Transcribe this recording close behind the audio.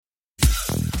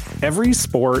Every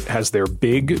sport has their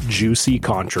big, juicy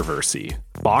controversy.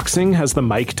 Boxing has the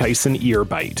Mike Tyson ear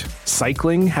bite.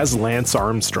 Cycling has Lance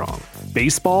Armstrong.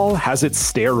 Baseball has its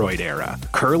steroid era.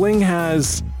 Curling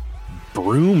has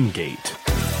Broomgate.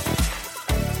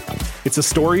 It's a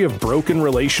story of broken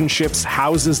relationships,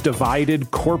 houses divided,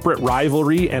 corporate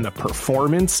rivalry, and a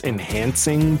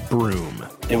performance-enhancing broom.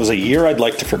 It was a year I'd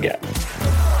like to forget.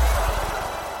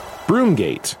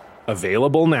 Broomgate.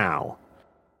 Available now.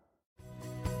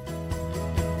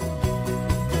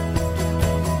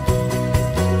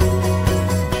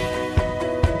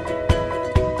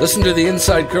 Listen to the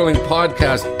Inside Curling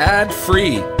podcast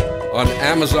ad-free on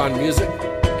Amazon Music,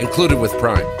 included with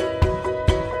Prime.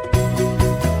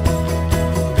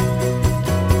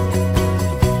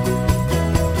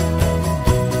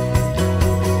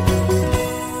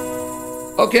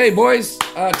 Okay, boys,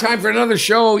 time for another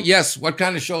show. Yes, what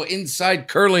kind of show? Inside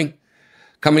Curling,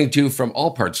 coming to you from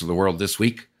all parts of the world this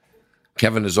week.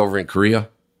 Kevin is over in Korea.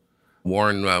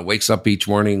 Warren wakes up each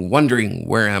morning wondering,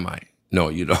 where am I? No,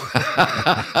 you don't.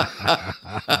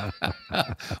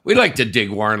 We like to dig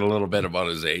Warren a little bit about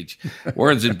his age.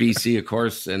 Warren's in BC, of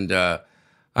course, and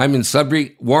I'm in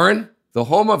Sudbury. Warren, the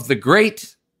home of the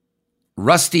great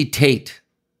Rusty Tate.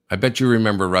 I bet you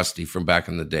remember Rusty from back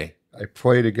in the day. I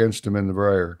played against him in the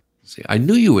Brier. See, I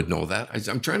knew you would know that.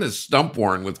 I'm trying to stump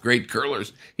Warren with great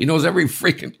curlers. He knows every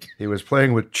freaking... He was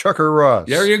playing with Chucker Ross.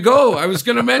 There you go. I was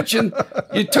going to mention,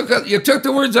 you took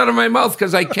the words out of my mouth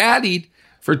because I caddied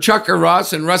for Chucker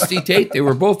Ross and Rusty Tate. They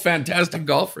were both fantastic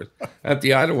golfers at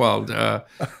the Idlewild.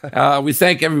 We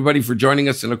thank everybody for joining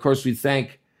us. And, of course, we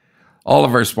thank all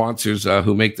of our sponsors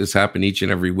who make this happen each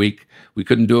and every week. We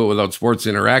couldn't do it without Sports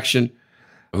Interaction,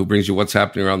 who brings you what's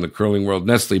happening around the curling world.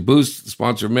 Nestle Boost, the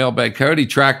sponsor of Mailbag. Coyote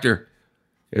Tractor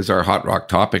is our Hot Rock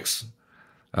Topics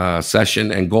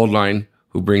session. And Goldline,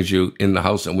 who brings you In the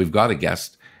House. And we've got a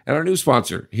guest. And our new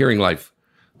sponsor, Hearing Life,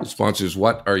 who sponsors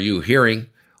What Are You Hearing?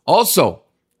 Also,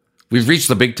 we've reached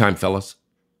the big time, fellas.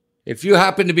 If you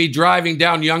happen to be driving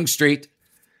down Yonge Street,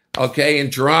 okay, in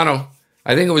Toronto,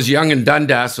 I think it was Yonge and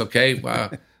Dundas, okay,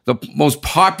 the most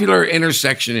popular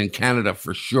intersection in Canada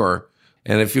for sure.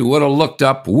 And if you would have looked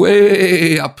up,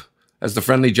 way up, as the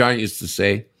Friendly Giant used to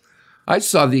say, I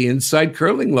saw the Inside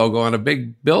Curling logo on a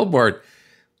big billboard.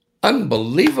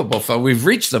 Unbelievable, fella. We've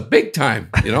reached the big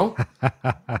time, you know.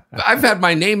 I've had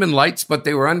my name in lights, but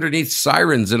they were underneath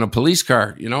sirens in a police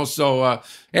car, you know. So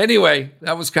anyway,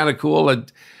 that was kind of cool.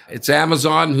 It's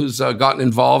Amazon who's gotten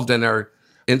involved, and our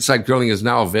Inside Curling is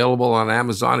now available on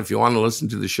Amazon. If you want to listen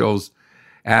to the shows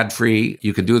ad-free,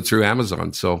 you can do it through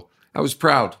Amazon. So I was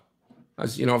proud.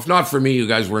 You know, if not for me, you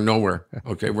guys were nowhere.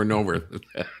 Okay, we're nowhere.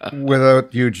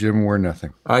 Without you, Jim, we're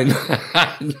nothing. I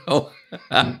know.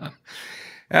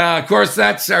 Of course,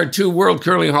 that's our two World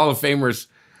Curling Hall of Famers,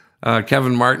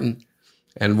 Kevin Martin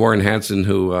and Warren Hansen,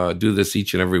 who do this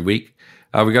each and every week.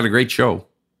 We got a great show.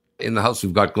 In the house,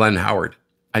 we've got Glenn Howard.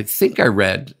 I think I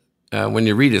read, when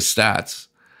you read his stats,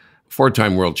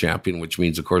 4-time world champion, which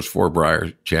means, of course, 4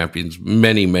 Brier champions,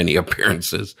 many, many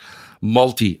appearances,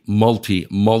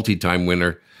 multi-time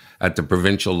winner at the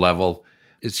provincial level.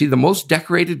 Is he the most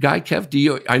decorated guy,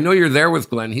 Kev? I know you're there with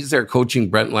Glenn. He's there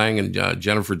coaching Brent Lang and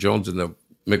Jennifer Jones in the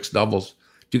mixed doubles.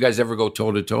 Do you guys ever go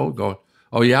toe-to-toe? Going,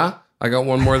 oh, yeah? I got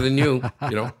one more than you.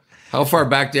 You know, how far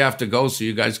back do you have to go so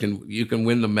you guys can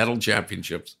win the medal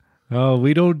championships? Oh,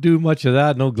 we don't do much of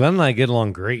that. No, Glenn and I get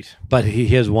along great, but he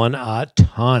has won a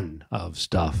ton of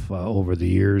stuff over the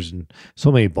years and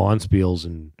so many Bonspiels,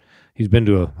 and he's been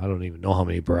to I don't even know how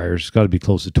many Briers. It's got to be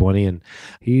close to 20, and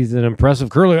he's an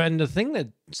impressive curler. And the thing that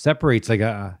separates, like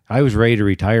I was ready to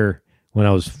retire when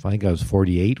I think I was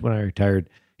 48 when I retired.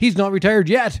 He's not retired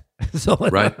yet. So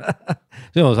right.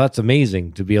 So that's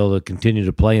amazing to be able to continue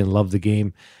to play and love the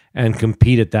game and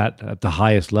compete at the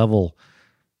highest level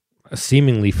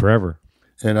seemingly forever.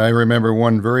 And I remember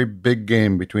one very big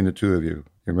game between the two of you. You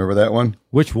remember that one?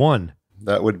 Which one?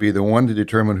 That would be the one to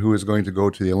determine who is going to go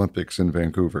to the Olympics in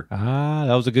Vancouver.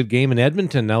 That was a good game in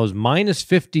Edmonton. That was minus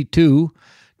 52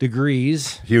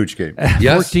 degrees. Huge game.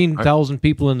 14,000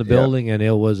 people in the building, and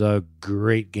it was a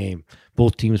great game.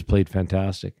 Both teams played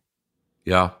fantastic.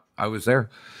 Yeah, I was there.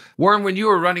 Warren, when you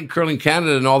were running Curling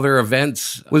Canada and all their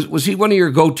events, was he one of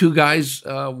your go-to guys,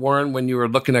 Warren, when you were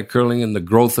looking at curling and the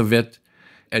growth of it?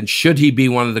 And should he be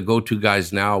one of the go-to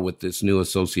guys now with this new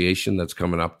association that's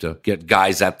coming up to get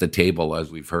guys at the table,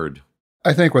 as we've heard?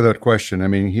 I think without question. I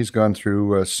mean, he's gone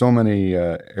through so many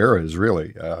eras,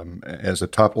 really, as a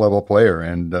top-level player,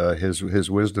 and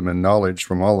his wisdom and knowledge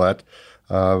from all that,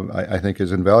 I think,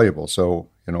 is invaluable. So,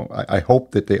 you know, I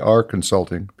hope that they are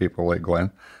consulting people like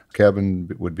Glenn Kevin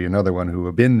would be another one who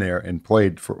have been there and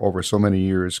played for over so many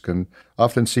years, can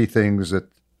often see things that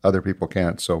other people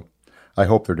can't. So I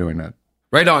hope they're doing that.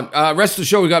 Right on. Rest of the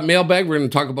show, we got mailbag. We're going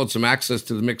to talk about some access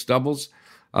to the mixed doubles.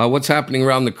 What's happening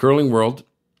around the curling world.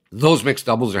 Those mixed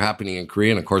doubles are happening in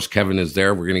Korea. And, of course, Kevin is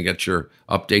there. We're going to get your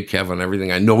update, Kev, on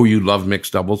everything. I know you love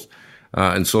mixed doubles,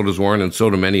 and so does Warren, and so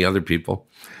do many other people.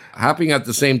 Happening at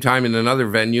the same time in another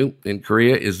venue in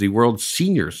Korea is the World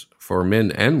Seniors for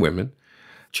men and women.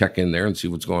 Check in there and see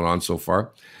what's going on so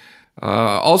far.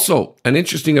 Also, an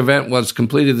interesting event was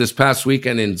completed this past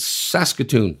weekend in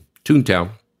Saskatoon,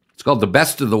 Toontown. It's called the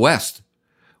Best of the West,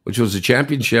 which was a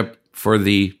championship for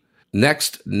the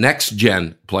next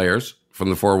gen players from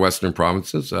the 4 Western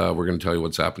provinces. We're going to tell you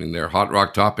what's happening there. Hot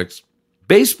Rock Topics.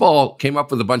 Baseball came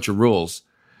up with a bunch of rules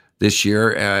this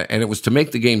year, and it was to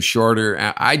make the game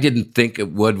shorter. I didn't think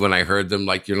it would when I heard them,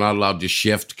 like you're not allowed to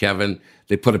shift, Kevin.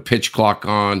 They put a pitch clock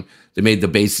on. They made the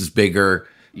bases bigger.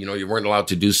 You know, you weren't allowed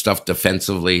to do stuff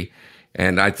defensively.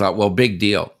 And I thought, well, big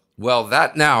deal. Well,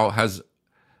 that now has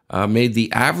made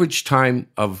the average time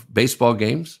of baseball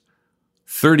games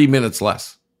 30 minutes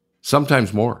less,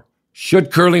 sometimes more.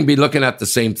 Should curling be looking at the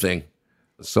same thing?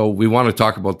 So we want to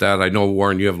talk about that. I know,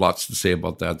 Warren, you have lots to say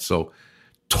about that. So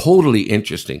totally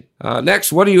interesting.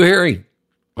 Next, what are you hearing?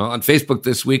 Well, on Facebook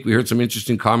this week, we heard some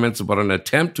interesting comments about an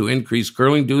attempt to increase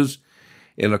curling dues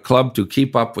in a club to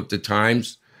keep up with the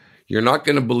times. You're not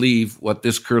going to believe what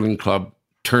this curling club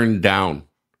turned down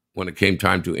when it came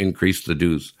time to increase the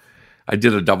dues. I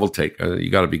did a double take. You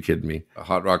got to be kidding me.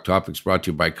 Hot Rock Topics brought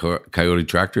to you by Coyote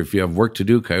Tractor. If you have work to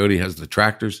do, Coyote has the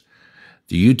tractors,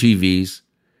 the UTVs,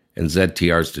 and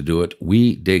ZTRs to do it.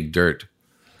 We dig dirt.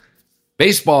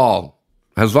 Baseball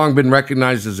has long been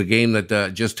recognized as a game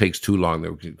that just takes too long.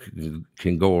 That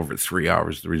can go over 3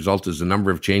 hours. The result is a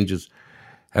number of changes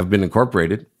have been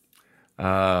incorporated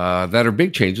that are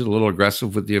big changes, a little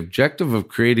aggressive, with the objective of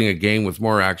creating a game with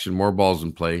more action, more balls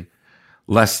in play,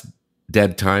 less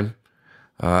dead time,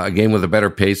 a game with a better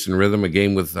pace and rhythm, a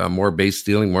game with more base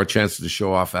stealing, more chances to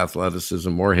show off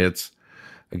athleticism, more hits,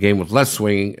 a game with less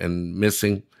swinging and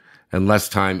missing, and less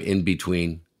time in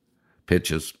between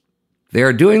pitches. They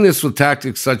are doing this with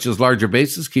tactics such as larger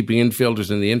bases, keeping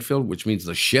infielders in the infield, which means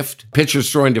the shift.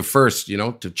 Pitchers throwing to first,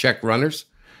 to check runners.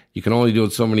 You can only do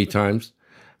it so many times.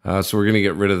 So we're going to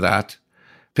get rid of that.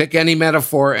 Pick any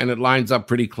metaphor, and it lines up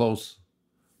pretty close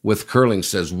with curling,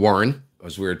 says Warren,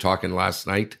 as we were talking last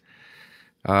night.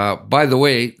 By the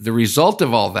way, the result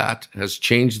of all that has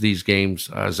changed these games,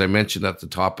 as I mentioned at the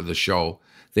top of the show.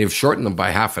 They've shortened them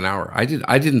by half an hour. I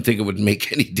didn't think it would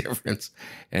make any difference,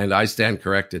 and I stand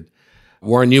corrected.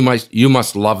 Warren, you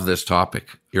must love this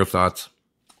topic. Your thoughts?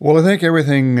 Well, I think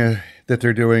everything that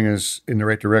they're doing is in the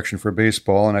right direction for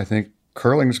baseball, and I think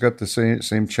curling's got the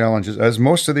same challenges as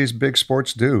most of these big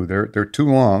sports do. They're too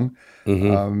long.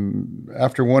 Mm-hmm.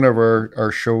 After one of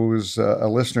our shows, a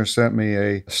listener sent me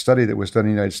a study that was done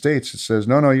in the United States. It says,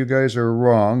 no, you guys are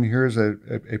wrong. Here's a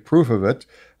proof of it.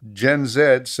 Gen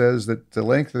Z says that the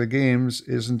length of the games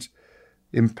isn't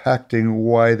impacting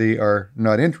why they are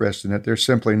not interested in it. They're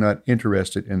simply not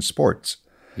interested in sports.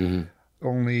 Mm-hmm.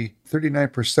 Only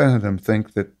 39% of them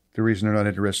think that the reason they're not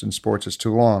interested in sports is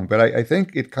too long. But I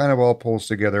think it kind of all pulls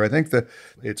together. I think that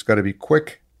it's got to be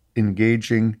quick,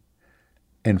 engaging,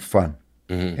 and fun.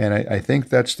 Mm-hmm. And I think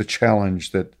that's the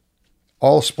challenge that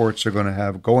all sports are going to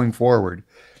have going forward,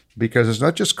 because it's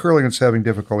not just curling that's having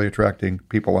difficulty attracting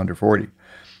people under 40.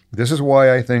 This is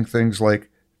why I think things like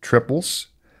triples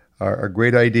are a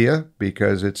great idea,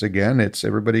 because it's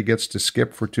everybody gets to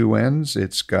skip for two ends.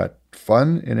 It's got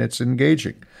fun and it's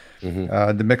engaging.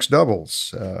 Mm-hmm. The mixed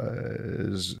doubles,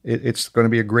 it's going to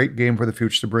be a great game for the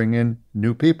future to bring in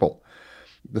new people.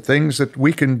 The things that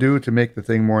we can do to make the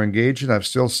thing more engaging, I've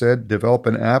still said, develop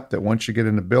an app that once you get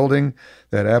in the building,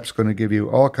 that app's going to give you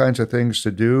all kinds of things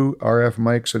to do, RF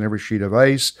mics on every sheet of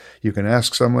ice. You can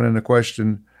ask someone in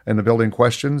the building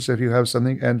questions if you have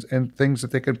something, and things that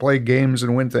they can play games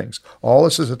and win things. All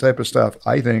this is the type of stuff,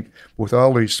 I think, with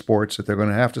all these sports that they're going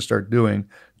to have to start doing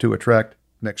to attract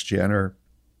next gen or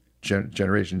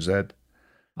Generation Z.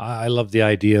 I love the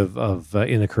idea of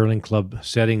in a curling club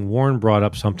setting. Warren brought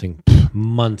up something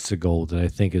months ago that I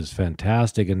think is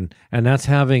fantastic, and that's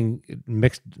having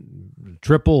mixed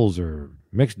triples or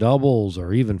mixed doubles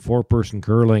or even 4-person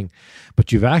curling,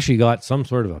 but you've actually got some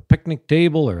sort of a picnic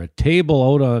table or a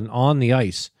table out on the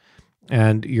ice,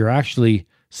 and you're actually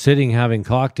sitting having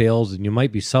cocktails, and you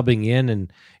might be subbing in,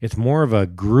 and it's more of a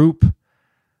group,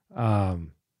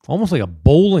 almost like a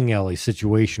bowling alley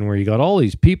situation where you got all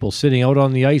these people sitting out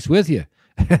on the ice with you,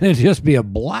 and it'd just be a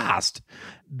blast.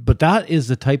 But that is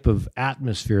the type of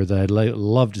atmosphere that I'd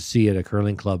love to see at a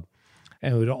curling club.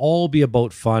 And it would all be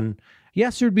about fun.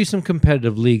 Yes, there'd be some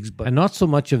competitive leagues, but not so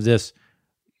much of this.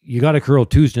 You got to curl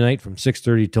Tuesday night from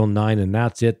 6:30 till 9, and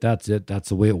that's it. That's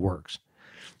the way it works.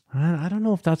 I don't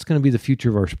know if that's going to be the future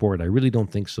of our sport. I really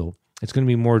don't think so. It's going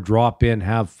to be more drop in,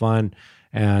 have fun,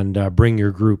 and bring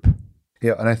your group.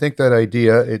 Yeah, and I think that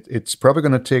idea, it's probably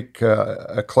going to take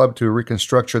a club to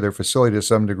reconstruct their facility to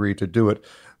some degree to do it.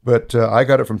 But I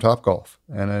got it from Topgolf.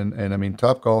 And I mean,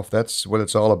 Topgolf, that's what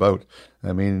it's all about.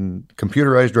 I mean,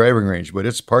 computerized driving range, but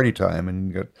it's party time. And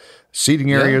you got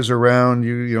seating areas around.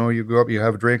 You go up, you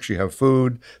have drinks, you have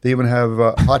food. They even have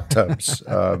hot tubs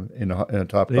in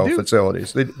Topgolf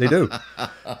facilities. They do.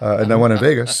 And then one in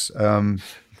Vegas.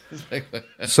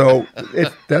 So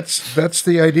that's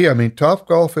the idea. I mean,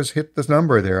 Topgolf has hit this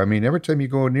number there. I mean, every time you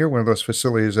go near one of those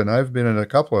facilities, and I've been in a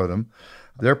couple of them,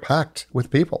 they're packed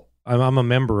with people. I'm a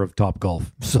member of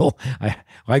Topgolf, so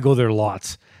I go there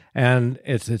lots, and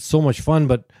it's so much fun.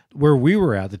 But where we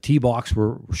were at, the tee box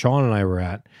where Sean and I were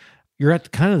at, you're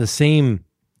at kind of the same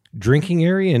drinking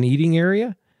area and eating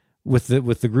area with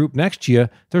the group next to you.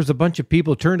 There's a bunch of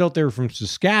people. Turned out they were from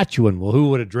Saskatchewan. Well, who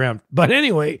would have dreamt? But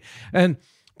anyway,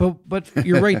 but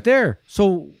you're right there.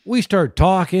 So we start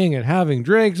talking and having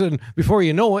drinks, and before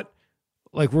you know it,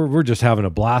 like we're just having a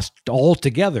blast all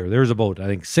together. There's about, I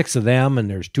think, 6 of them, and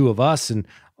there's 2 of us, and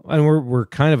we're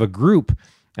kind of a group.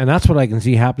 And that's what I can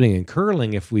see happening in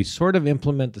curling if we sort of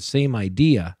implement the same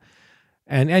idea.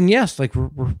 And yes, like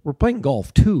we're playing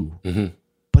golf too,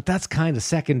 but that's kind of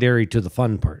secondary to the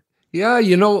fun part. Yeah,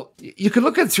 you could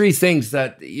look at 3 things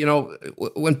that,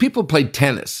 when people play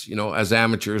tennis, as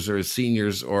amateurs or as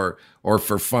seniors or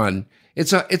for fun,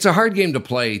 it's a hard game to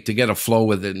play to get a flow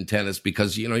with it in tennis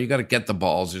because, you got to get the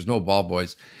balls. There's no ball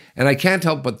boys. And I can't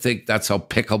help but think that's how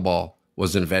pickleball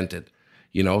was invented,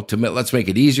 let's make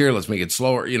it easier. Let's make it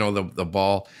slower, the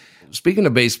ball. Speaking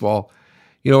of baseball,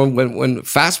 when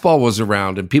fastball was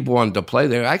around and people wanted to play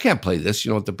there, I can't play this,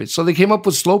 so they came up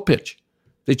with slow pitch.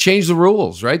 They changed the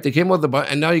rules, right? They came up with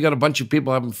and now you got a bunch of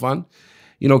people having fun.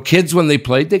 Kids, when they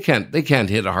played, they can't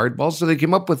hit a hard ball. So they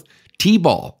came up with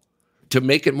T-ball to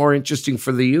make it more interesting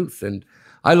for the youth. And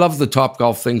I love the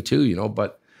Topgolf thing too,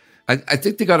 but I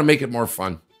think they got to make it more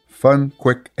fun. Fun,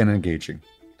 quick, and engaging.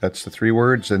 That's the 3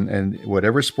 words. And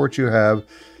whatever sport you have,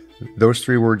 those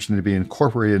 3 words need to be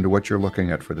incorporated into what you're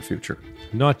looking at for the future.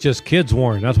 Not just kids,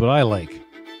 Warren. That's what I like.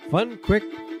 Fun, quick,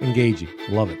 engaging.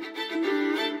 Love it.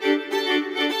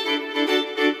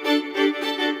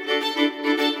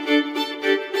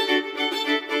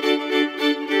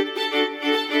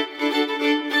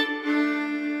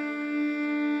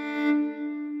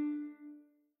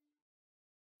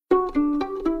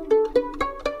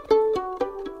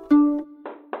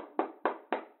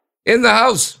 In the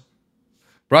house,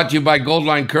 brought to you by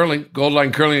Goldline Curling.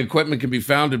 Goldline Curling equipment can be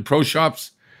found in pro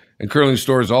shops and curling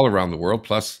stores all around the world.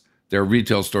 Plus, there are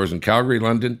retail stores in Calgary,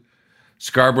 London,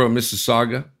 Scarborough,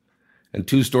 Mississauga, and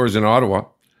 2 stores in Ottawa.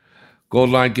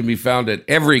 Goldline can be found at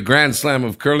every Grand Slam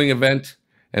of curling event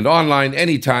and online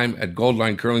anytime at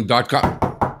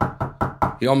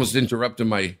goldlinecurling.com. He almost interrupted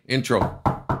my intro.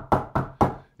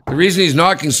 The reason he's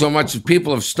knocking so much is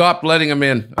people have stopped letting him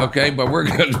in, okay? But we're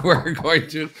good.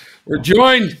 We're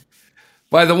joined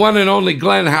by the one and only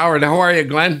Glenn Howard. How are you,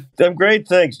 Glenn? I'm great,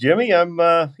 thanks, Jimmy. I'm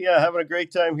having a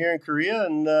great time here in Korea,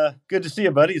 and good to see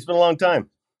you, buddy. It's been a long time.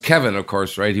 Kevin, of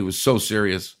course, right? He was so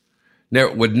serious.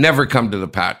 Would never come to the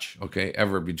patch, okay,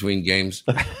 ever between games.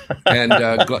 And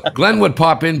Glenn would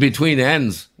pop in between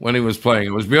ends when he was playing.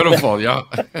 It was beautiful, yeah.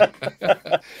 I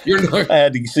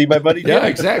had to see my buddy. Yeah,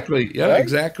 exactly. Yeah,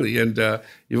 exactly. And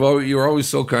you were always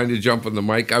so kind to jump on the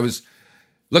mic. I was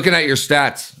looking at your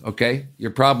stats, okay?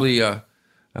 You're probably,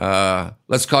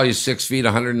 let's call you 6 feet,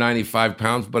 195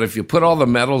 pounds. But if you put all the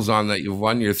medals on that you've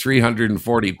won, you're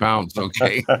 340 pounds,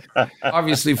 okay?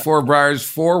 Obviously, 4 Briers,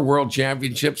 4 world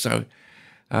championships,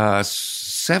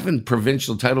 7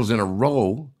 provincial titles in a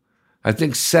row. I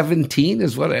think 17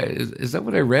 is that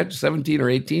what I read? 17 or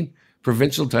 18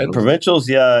 provincial titles? Provincials,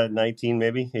 yeah, 19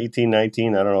 maybe, 18,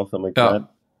 19. I don't know, something like that.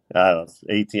 I don't know,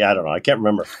 18. I don't know. I can't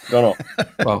remember. Don't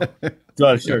know.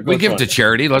 Well, sure. We give it to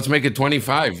charity. Let's make it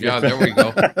 25. Yeah, there we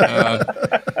go.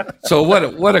 So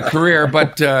what a career!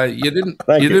 But you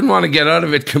didn't want to get out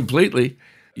of it completely.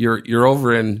 You're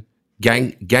over in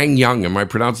Gagnon. Am I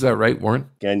pronouncing that right, Warren?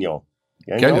 Gagnon.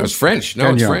 It's French.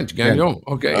 No, it's French. Gagnon.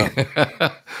 Okay.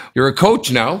 You're a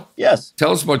coach now. Yes.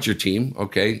 Tell us about your team.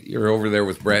 Okay, you're over there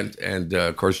with Brent and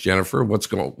of course Jennifer. What's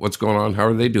going on? How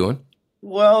are they doing?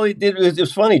 Well, it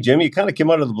was funny, Jimmy. It kind of came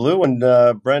out of the blue when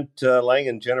Brent Lang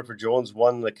and Jennifer Jones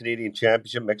won the Canadian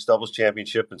Championship, mixed doubles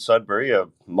championship in Sudbury a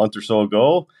month or so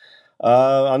ago.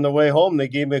 On the way home, they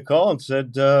gave me a call and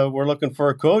said, "We're looking for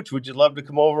a coach. Would you love to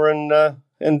come over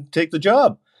and take the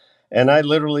job?" And I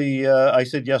literally, I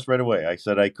said yes right away. I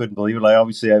said I couldn't believe it.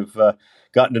 I've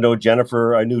gotten to know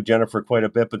Jennifer. I knew Jennifer quite a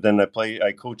bit, but then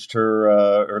I coached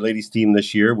her ladies team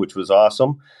this year, which was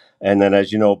awesome. And then,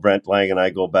 as you know, Brent Lang and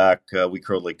I go back. We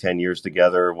curled like 10 years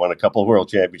together, won a couple of world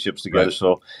championships together. Right.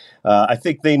 So I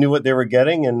think they knew what they were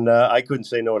getting, and I couldn't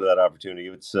say no to that opportunity.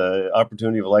 It's an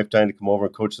opportunity of a lifetime to come over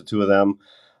and coach the two of them.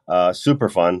 Super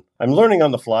fun. I'm learning on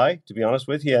the fly, to be honest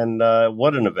with you, and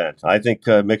what an event. I think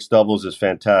mixed doubles is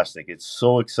fantastic. It's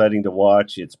so exciting to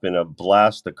watch. It's been a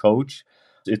blast to coach.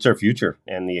 It's our future,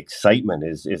 and the excitement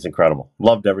is incredible.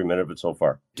 Loved every minute of it so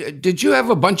far. Did you have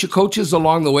a bunch of coaches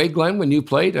along the way, Glenn, when you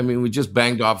played? I mean, we just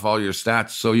banged off all your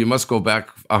stats, so you must go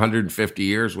back 150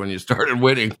 years when you started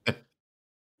winning.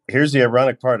 Here's the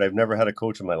ironic part. I've never had a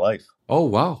coach in my life. Oh,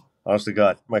 wow. Honest to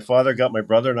God. My father got my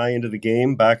brother and I into the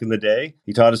game back in the day.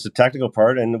 He taught us the technical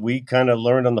part, and we kind of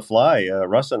learned on the fly,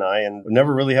 Russ and I, and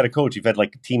never really had a coach. You've had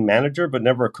like a team manager, but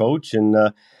never a coach, and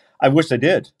I wish I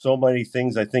did. So many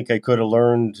things I think I could have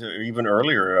learned even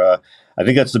earlier. I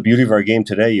think that's the beauty of our game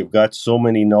today. You've got so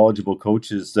many knowledgeable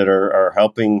coaches that are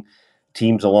helping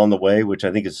teams along the way, which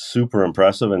I think is super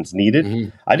impressive and it's needed. Mm-hmm.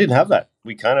 I didn't have that.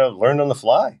 We kind of learned on the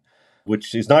fly,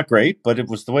 which is not great, but it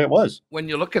was the way it was. When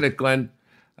you look at it, Glenn,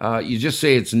 you just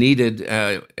say it's needed,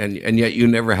 and yet you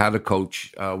never had a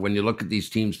coach. When you look at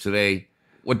these teams today,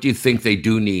 what do you think they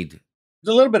do need?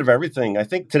 There's a little bit of everything. I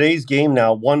think today's game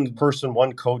now, one person,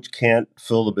 one coach can't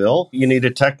fill the bill. You need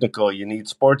a technical, you need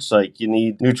sports psych, you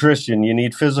need nutrition, you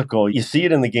need physical. You see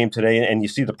it in the game today, and you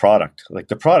see the product. Like,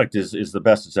 the product is the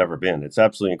best it's ever been. It's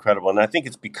absolutely incredible. And I think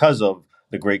it's because of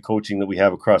the great coaching that we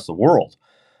have across the world.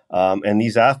 And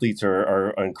these athletes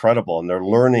are incredible, and they're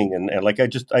learning. And like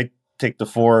I take the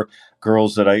 4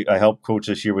 girls that I helped coach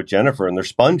this year with Jennifer, and they're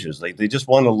sponges. They just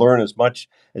want to learn as much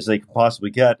as they can possibly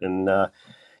get. And,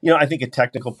 I think a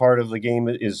technical part of the game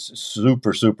is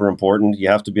super, super important. You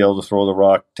have to be able to throw the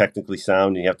rock technically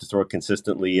sound, and you have to throw it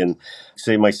consistently. And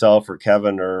say myself or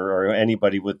Kevin or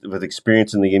anybody with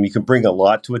experience in the game, you can bring a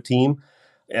lot to a team.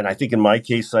 And I think in my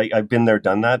case, I've been there,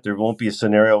 done that. There won't be a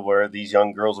scenario where these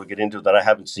young girls will get into that I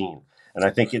haven't seen. And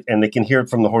I think and they can hear it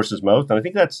from the horse's mouth. And I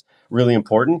think that's really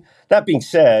important. That being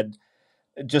said,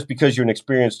 just because you're an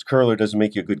experienced curler doesn't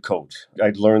make you a good coach.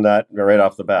 I'd learned that right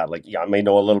off the bat. Like, yeah, I may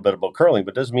know a little bit about curling,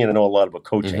 but it doesn't mean I know a lot about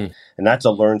coaching. Mm-hmm. And that's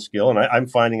a learned skill. And I'm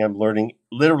finding I'm learning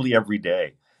literally every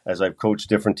day as I've coached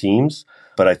different teams.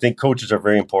 But I think coaches are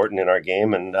very important in our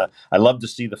game. And I love to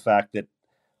see the fact that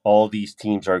all these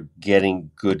teams are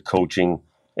getting good coaching.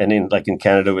 And in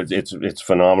Canada, it's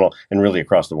phenomenal, and really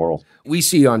across the world. We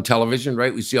see on television,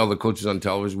 right? We see all the coaches on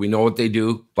television. We know what they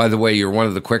do. By the way, you're one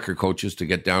of the quicker coaches to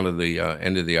get down to the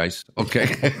end of the ice.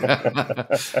 Okay.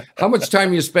 How much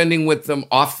time are you spending with them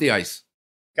off the ice?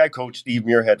 I coached Steve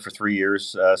Muirhead for 3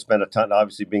 years, spent a ton,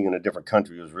 obviously being in a different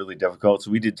country, it was really difficult.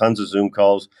 So we did tons of Zoom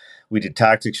calls. We did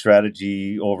tactic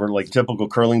strategy over like typical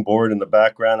curling board in the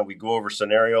background, and we go over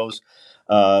scenarios.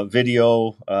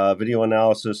 Video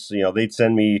analysis. They'd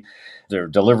send me their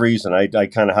deliveries, and I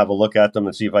kind of have a look at them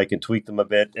and see if I can tweak them a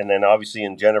bit. And then obviously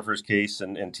in Jennifer's case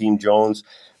and Team Jones,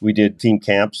 we did team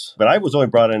camps. But I was only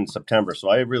brought in September, so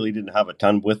I really didn't have a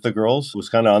ton with the girls. It was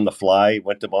kind of on the fly.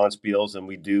 Went to Bonspiels, and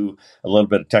we do a little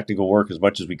bit of technical work as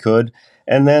much as we could.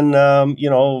 And then,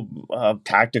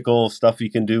 tactical stuff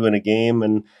you can do in a game,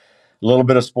 and a little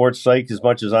bit of sports psych as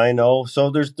much as I know.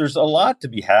 So there's a lot to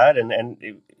be had,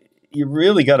 and you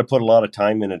really got to put a lot of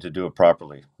time in it to do it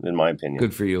properly, in my opinion.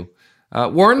 Good for you.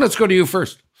 Warren, let's go to you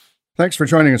first. Thanks for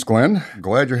joining us, Glenn.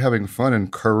 Glad you're having fun in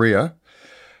Korea.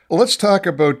 Let's talk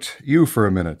about you for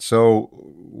a minute. So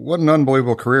what an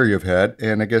unbelievable career you've had.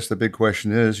 And I guess the big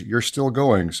question is, you're still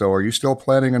going. So are you still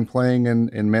planning on playing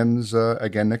in men's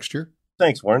again next year?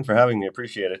 Thanks, Warren, for having me.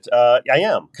 Appreciate it. I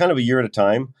am. Kind of a year at a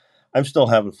time. I'm still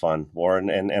having fun, Warren,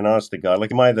 and honest to God,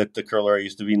 like, am I the curler I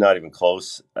used to be? Not even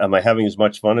close. Am I having as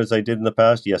much fun as I did in the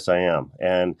past? Yes, I am.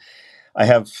 And I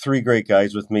have 3 great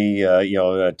guys with me,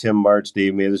 Tim March,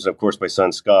 Dave Mathers, and of course my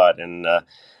son, Scott. And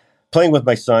playing with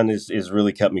my son is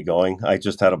really kept me going. I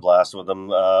just had a blast with him.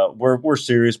 We're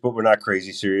serious, but we're not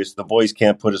crazy serious. The boys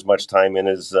can't put as much time in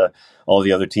as all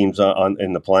the other teams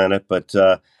in the planet, but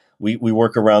we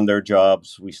work around their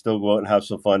jobs. We still go out and have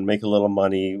some fun, make a little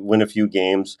money, win a few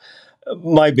games.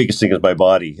 My biggest thing is my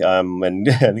body,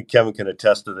 and Kevin can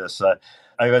attest to this.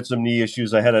 I've had some knee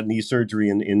issues. I had a knee surgery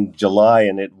in July,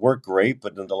 and it worked great,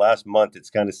 but in the last month, it's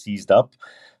kind of seized up.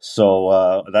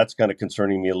 So that's kind of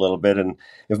concerning me a little bit. And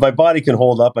if my body can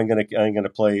hold up, I'm gonna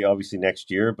play obviously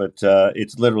next year. But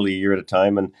it's literally a year at a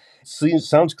time. And it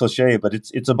sounds cliche, but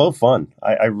it's about fun.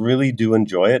 I really do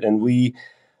enjoy it, and we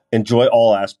enjoy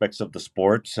all aspects of the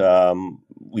sport.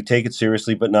 We take it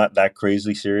seriously, but not that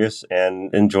crazy serious,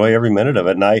 and enjoy every minute of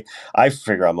it. And I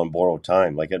figure I'm on borrowed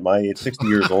time. Like at my age, 60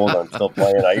 years old, I'm still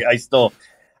playing.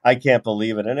 I can't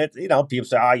believe it. And it, people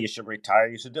say, you should retire.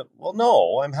 You should do. Well,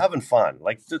 no, I'm having fun.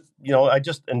 Like, I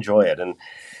just enjoy it. And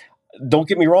don't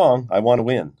get me wrong, I want to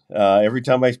win. Every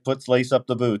time I lace up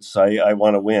the boots, I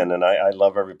want to win, and I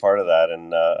love every part of that.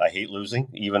 And I hate losing,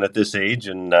 even at this age.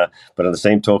 And but on the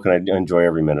same token, I enjoy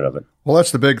every minute of it. Well,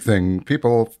 that's the big thing.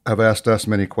 People have asked us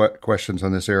many questions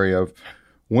on this area of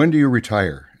when do you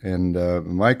retire? And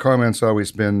my comment's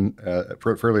always been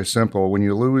fairly simple. When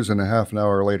you lose and a half an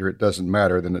hour later it doesn't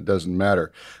matter, then it doesn't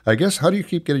matter. I guess, how do you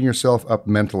keep getting yourself up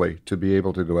mentally to be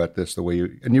able to go at this the way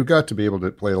you, and you've got to be able to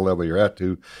play the level you're at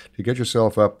to get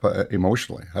yourself up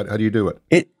emotionally? How do you do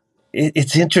it?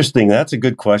 It's interesting. That's a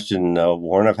good question,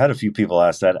 Warren. I've had a few people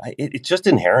ask that. It's just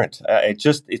inherent. It's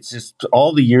just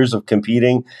all the years of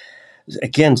competing.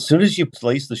 Again, as soon as you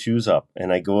place the shoes up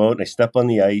and I go out and I step on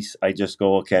the ice, I just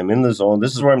go, okay, I'm in the zone.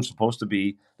 This is where I'm supposed to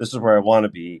be. This is where I want to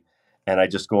be. And I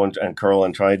just go and curl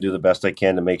and try to do the best I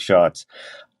can to make shots.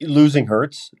 Losing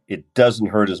hurts. It doesn't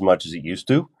hurt as much as it used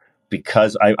to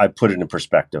because I put it in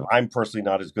perspective. I'm personally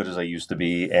not as good as I used to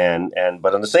be.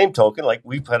 But on the same token, like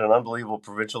we've had an unbelievable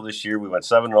provincial this year. We went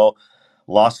 7-0,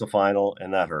 lost the final,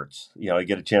 and that hurts. I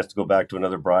get a chance to go back to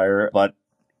another Brier, but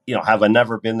have I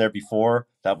never been there before?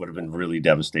 That would have been really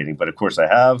devastating. But of course I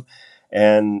have.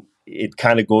 And it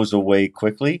kind of goes away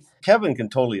quickly. Kevin can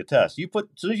totally attest. As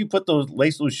soon as you put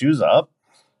lace those shoes up,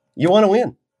 you want to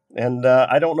win. And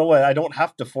I don't know why. I don't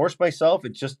have to force myself.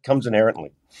 It just comes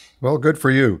inherently. Well, good for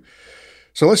you.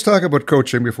 So let's talk about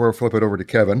coaching before I flip it over to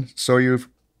Kevin. So you've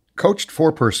coached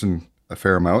 4-person a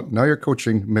fair amount. Now you're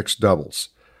coaching mixed doubles.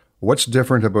 What's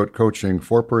different about coaching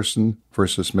 4-person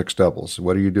versus mixed doubles?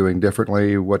 What are you doing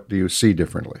differently? What do you see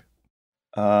differently?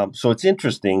 So it's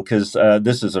interesting because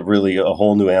this is a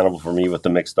whole new animal for me with the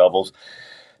mixed doubles.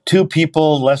 2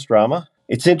 people, less drama.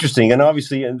 It's interesting, and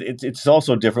obviously, it's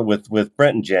also different with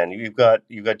Brent and Jen. You've got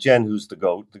Jen, who's the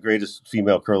GOAT, the greatest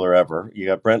female curler ever. You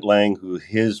got Brent Lang, who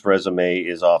his resume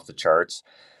is off the charts.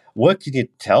 What can you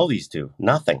tell these two?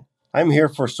 Nothing. I'm here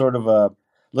for sort of a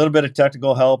little bit of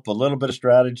technical help, a little bit of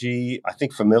strategy. I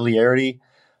think familiarity.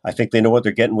 I think they know what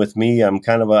they're getting with me. I think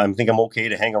I'm okay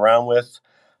to hang around with.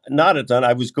 Not a ton.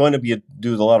 I was going to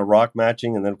do a lot of rock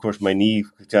matching, and then of course my knee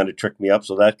kind of tricked me up,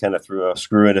 so that kind of threw a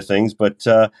screw into things. But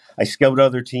I scout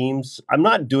other teams. I'm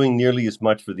not doing nearly as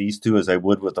much for these two as I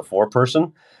would with the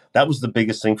 4-person. That was the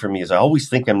biggest thing for me. Is I always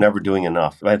think I'm never doing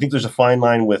enough. I think there's a fine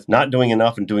line with not doing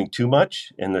enough and doing too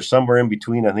much, and there's somewhere in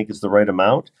between. I think it's the right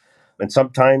amount, and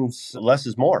sometimes less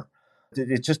is more.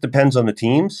 It just depends on the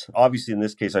teams. Obviously, in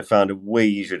this case, I found it way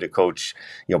easier to coach,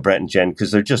 Brent and Jen,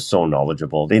 because they're just so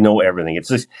knowledgeable. They know everything. It's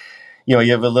just, you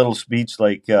have a little speech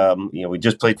like, we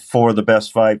just played 4 of the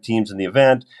best 5 teams in the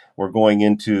event. We're going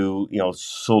into,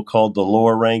 so-called the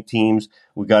lower ranked teams.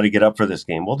 We got to get up for this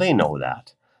game. Well, they know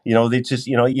that. They just,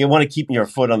 you want to keep your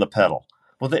foot on the pedal.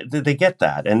 Well, they get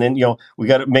that. And then, we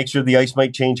got to make sure the ice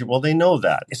might change. Well, they know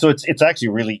that. So it's actually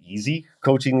really easy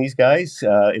coaching these guys.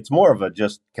 It's more of a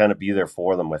just kind of be there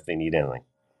for them if they need anything.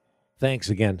 Thanks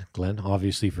again, Glenn,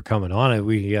 obviously, for coming on.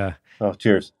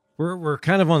 Cheers. We're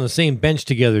kind of on the same bench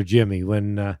together, Jimmy.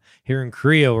 When here in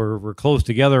Korea, we're close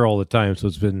together all the time. So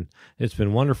it's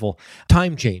been wonderful.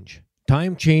 Time change,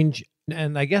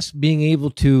 and I guess being able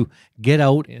to get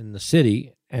out in the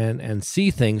city and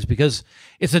see things, because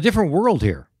it's a different world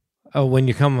here when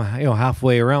you come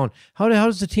halfway around. How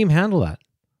does the team handle that?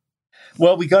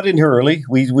 Well, we got in here early.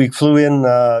 We flew in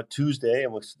Tuesday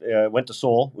and went to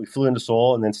Seoul. We flew into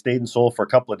Seoul and then stayed in Seoul for a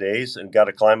couple of days and got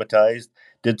acclimatized.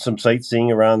 Did some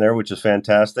sightseeing around there, which is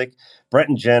fantastic. Brent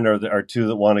and Jen are 2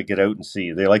 that want to get out and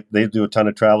see. They do a ton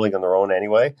of traveling on their own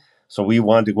anyway. So we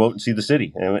wanted to go out and see the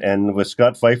city. And with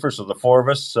Scott Pfeiffer, so the 4 of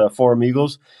us, 4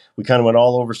 amigos, we kind of went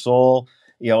all over Seoul.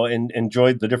 And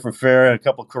enjoyed the different fare, had a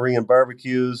couple of Korean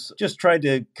barbecues, just tried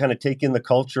to kind of take in the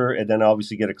culture and then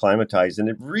obviously get acclimatized. And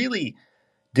it really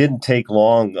didn't take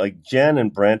long. Like Jen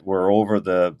and Brent were over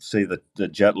the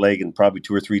jet lag in probably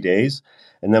 2 or 3 days.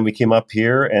 And then we came up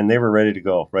here and they were ready to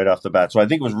go right off the bat. So I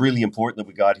think it was really important that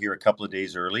we got here a couple of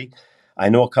days early. I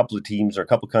know a couple of teams or a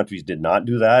couple of countries did not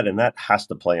do that, and that has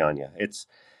to play on you. It's,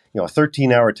 a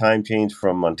 13-hour time change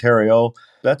from Ontario.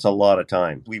 That's a lot of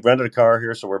time. We rented a car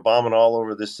here, so we're bombing all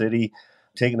over this city,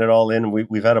 taking it all in.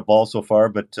 We've had a ball so far,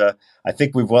 but I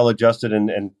think we've well adjusted,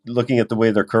 and looking at the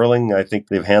way they're curling, I think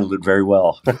they've handled it very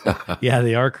well. Yeah,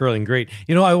 they are curling great.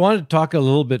 I wanted to talk a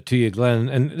little bit to you, Glenn,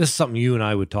 and this is something you and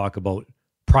I would talk about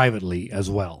privately as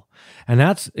well. And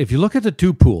that's, if you look at the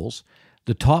two pools,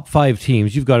 the top 5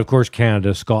 teams, you've got, of course,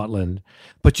 Canada, Scotland,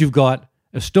 but you've got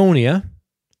Estonia,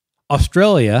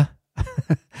 Australia,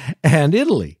 and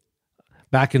Italy.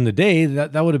 Back in the day,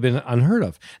 that would have been unheard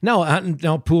of.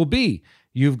 Now, Pool B,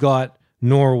 you've got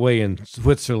Norway and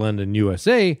Switzerland and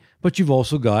USA, but you've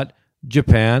also got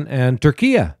Japan and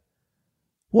Turkey.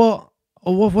 Well,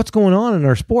 what's going on in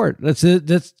our sport? It's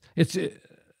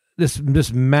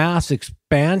this mass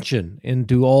expansion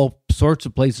into all sorts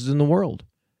of places in the world.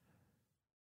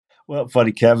 Well,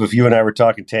 funny, Kev, if you and I were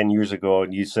talking 10 years ago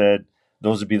and you said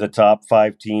those would be the top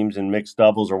 5 teams in mixed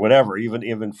doubles or whatever, even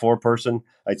 4-person,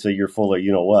 I'd say you're full of,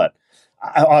 what?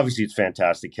 Obviously, it's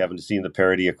fantastic, Kevin, to see the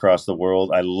parity across the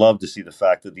world. I love to see the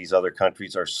fact that these other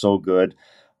countries are so good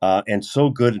and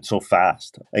so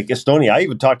fast. Like Estonia, I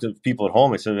even talked to people at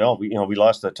home. I said, we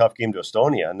lost a tough game to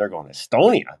Estonia. And they're going,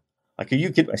 Estonia? Like, are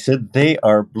you kidding? I said, they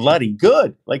are bloody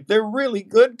good. Like, they're really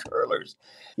good curlers.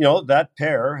 That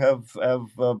pair have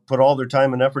put all their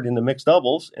time and effort into mixed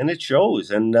doubles, and it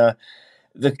shows. And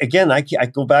again, I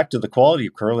go back to the quality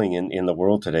of curling in the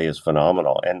world today is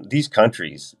phenomenal. And these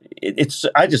countries,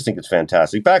 I just think it's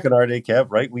fantastic. Back in our day, Kev,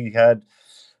 right, we had,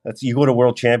 you go to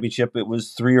World Championship, it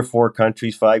was 3 or 4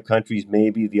 countries, 5 countries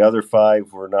maybe. The other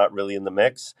 5 were not really in the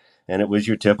mix. And it was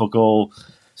your typical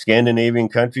Scandinavian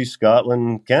countries,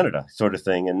 Scotland, Canada sort of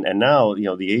thing. And now,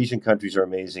 the Asian countries are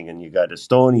amazing. And you got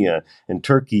Estonia and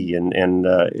Turkey and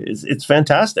it's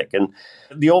fantastic. And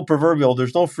the old proverbial,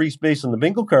 there's no free space on the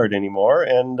bingo card anymore.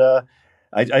 And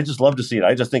I just love to see it.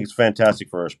 I just think it's fantastic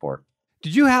for our sport.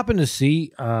 Did you happen to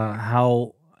see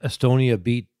how Estonia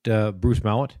beat Bruce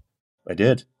Mowat? I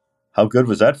did. How good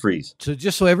was that freeze? So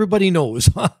just so everybody knows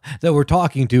that we're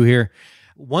talking to here,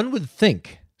 one would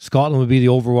think Scotland would be the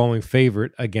overwhelming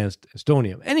favorite against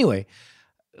Estonia. Anyway,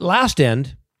 last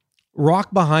end,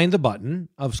 rock behind the button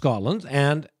of Scotland,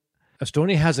 and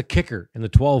Estonia has a kicker in the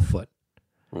 12-foot.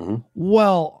 Mm-hmm.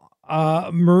 Well,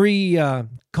 Marie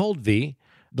Kuldvi,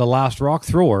 the last rock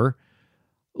thrower,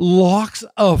 locks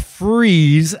a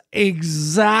freeze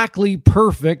exactly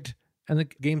perfect, and the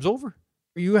game's over.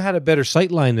 You had a better sight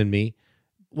line than me.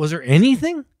 Was there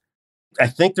anything? I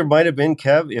think there might have been,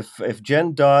 Kev, if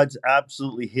Jen Dodds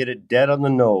absolutely hit it dead on the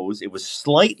nose, it was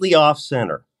slightly off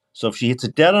center. So if she hits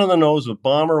it dead on the nose with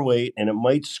bomber weight, and it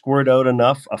might squirt out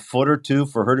enough, a foot or two,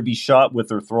 for her to be shot with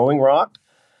her throwing rock,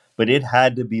 but it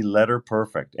had to be letter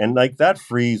perfect. And like that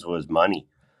freeze was money.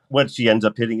 What, she ends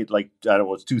up hitting it like, I don't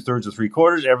know, it's 2/3 or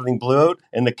 3/4, everything blew out,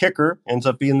 and the kicker ends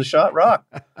up being the shot rock.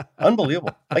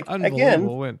 Unbelievable. Like, Unbelievable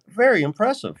again, win. Very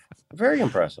impressive. Very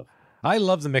impressive. I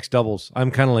love the mixed doubles.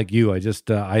 I'm kind of like you. I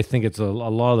think it's a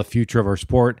lot of the future of our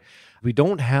sport. We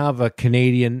don't have a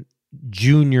Canadian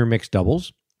junior mixed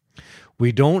doubles.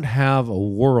 We don't have a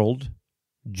world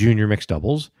junior mixed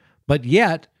doubles, but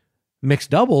yet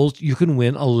mixed doubles, you can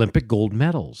win Olympic gold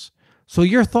medals. So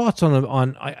your thoughts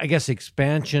on I guess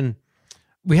expansion?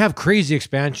 We have crazy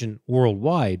expansion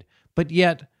worldwide, but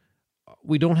yet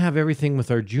we don't have everything with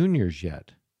our juniors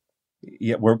yet.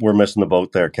 Yeah, we're missing the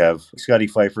boat there, Kev. Scotty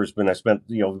Pfeiffer's been,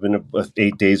 we've been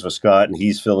 8 days with Scott, and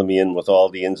he's filling me in with all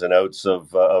the ins and outs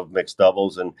of mixed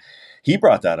doubles. And he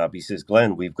brought that up. He says,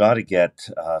 Glenn, we've got to get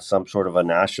some sort of a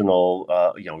national,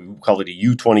 we call it a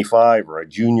U25 or a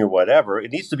junior, whatever.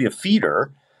 It needs to be a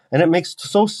feeder. And it makes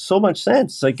so much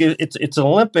sense. Like it's an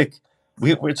Olympic,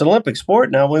 it's an Olympic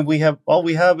sport now. When all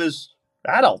we have is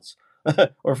adults.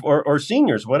 or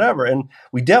seniors, whatever. And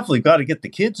we definitely got to get the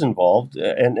kids involved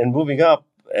and moving up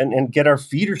and get our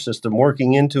feeder system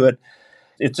working into it.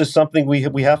 It's just something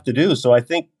we have to do. So I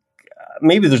think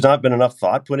maybe there's not been enough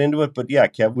thought put into it, but yeah,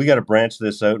 Kev, we got to branch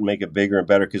this out and make it bigger and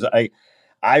better, because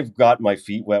I've got my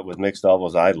feet wet with mixed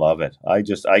doubles. I love it. I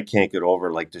can't get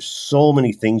over, like, there's so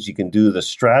many things you can do. The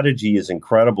strategy is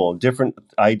incredible, different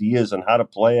ideas on how to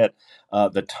play it.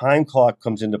 The time clock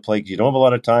comes into play because you don't have a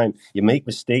lot of time. You make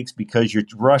mistakes because you're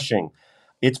rushing.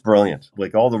 It's brilliant.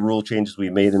 Like all the rule changes we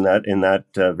made in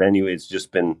that venue, it's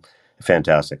just been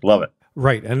fantastic. Love it.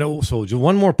 Right. And so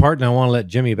one more part, and I want to let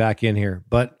Jimmy back in here.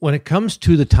 But when it comes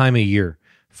to the time of year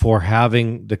for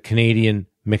having the Canadian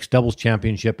Mixed Doubles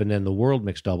Championship and then the World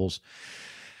Mixed Doubles,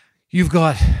 you've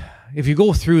got, if you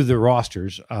go through the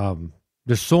rosters,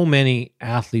 there's so many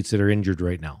athletes that are injured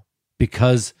right now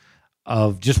because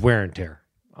of just wear and tear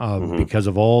because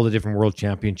of all the different world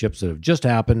championships that have just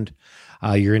happened.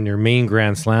 You're in your main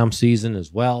Grand Slam season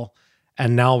as well.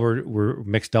 And now we're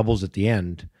mixed doubles at the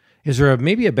end. Is there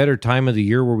maybe a better time of the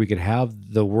year where we could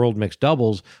have the world mixed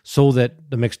doubles so that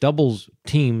the mixed doubles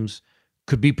teams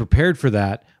could be prepared for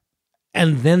that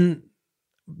and then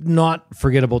not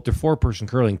forget about their 4-person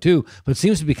curling too, but it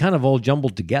seems to be kind of all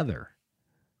jumbled together.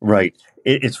 Right.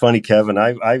 It's funny, Kevin.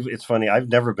 It's funny. I've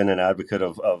never been an advocate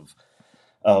of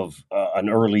an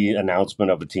early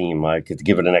announcement of a team. I could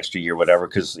give it an extra year, whatever,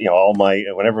 because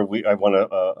whenever I won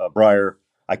a Brier,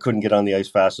 I couldn't get on the ice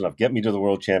fast enough. Get me to the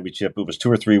World Championship. It was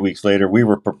 2 or 3 weeks later. We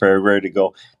were prepared, ready to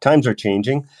go. Times are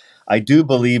changing. I do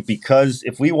believe, because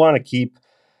if we want to keep,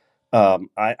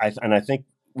 I think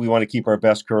we want to keep our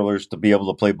best curlers to be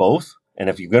able to play both. And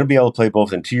if you're going to be able to play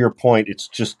both, and to your point, it's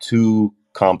just too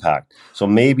compact. So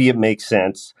maybe it makes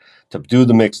sense to do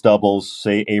the mixed doubles,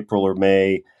 say April or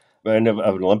May, end of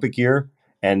an Olympic year,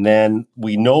 and then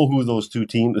we know who those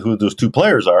two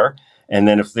players are. And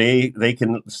then if they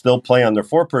can still play on their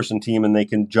 4-person team and they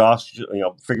can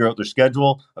figure out their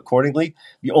schedule accordingly.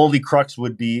 The only crux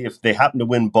would be if they happen to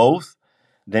win both,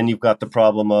 then you've got the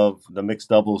problem of the mixed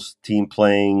doubles team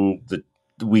playing the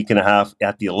week and a half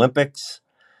at the Olympics,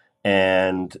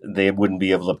 and they wouldn't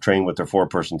be able to train with their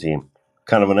 4-person team.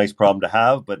 Kind of a nice problem to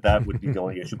have, but that would be the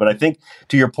only issue. But I think,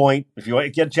 to your point, if you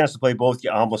get a chance to play both, you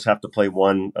almost have to play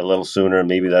one a little sooner, and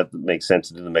maybe that makes sense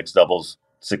to do the mixed doubles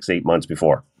 6-8 months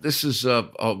before. This is a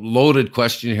loaded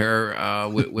question here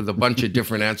with a bunch of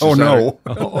different answers. Oh, no.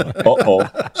 Uh-oh.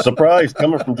 Surprise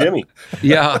coming from Jimmy.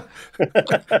 Yeah.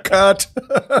 Cut.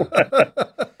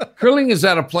 Curling is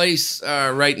at a place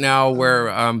right now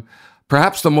where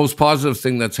perhaps the most positive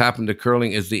thing that's happened to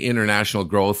curling is the international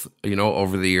growth,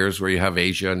 over the years, where you have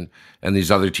Asia and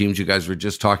these other teams you guys were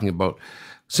just talking about.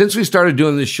 Since we started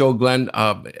doing this show, Glenn,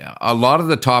 a lot of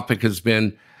the topic has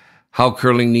been how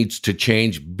curling needs to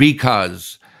change,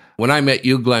 because when I met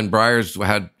you, Glenn, Briers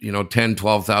had, 10,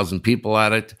 12,000 people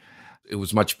at it. It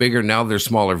was much bigger. Now there's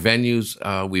smaller venues.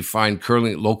 We find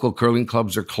local curling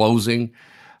clubs are closing.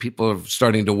 People are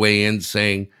starting to weigh in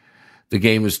saying the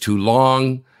game is too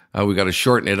long. We got to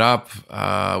shorten it up.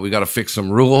 We got to fix some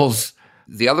rules.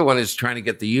 The other one is trying to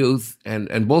get the youth.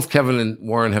 And both Kevin and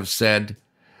Warren have said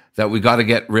that we got to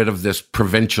get rid of this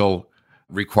provincial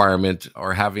requirement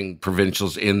or having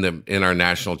provincials in our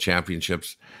national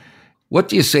championships. What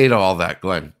do you say to all that,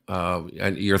 Glenn?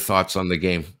 And your thoughts on the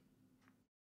game?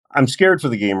 I'm scared for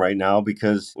the game right now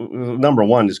because number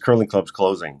one is curling clubs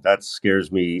closing. That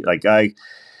scares me. Like the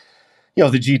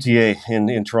GTA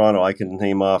in Toronto, I can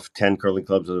name off 10 curling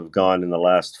clubs that have gone in the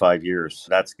last 5 years.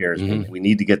 That scares me. We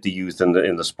need to get the youth in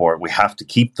the sport. We have to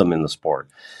keep them in the sport.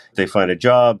 They find a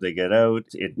job, they get out.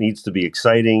 It needs to be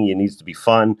exciting. It needs to be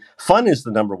fun. Fun is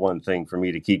the number one thing for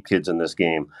me to keep kids in this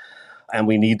game. And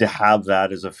we need to have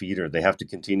that as a feeder. They have to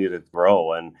continue to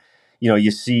grow. And,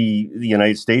 you see the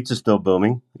United States is still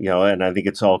booming, and I think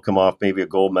it's all come off maybe a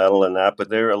gold medal and that.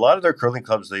 But a lot of their curling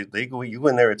clubs, they go, you go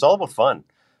in there, it's all about fun.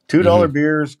 $2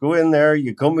 beers, go in there,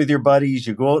 you come with your buddies,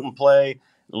 you go out and play,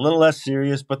 a little less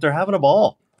serious, but they're having a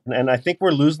ball. And I think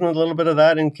we're losing a little bit of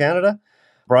that in Canada.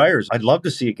 Briers, I'd love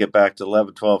to see it get back to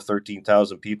 11, 12,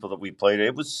 13,000 people that we played.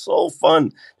 It was so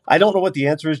fun. I don't know what the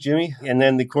answer is, Jimmy. And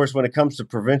then, of course, when it comes to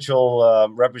provincial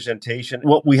representation,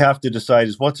 what we have to decide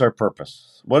is what's our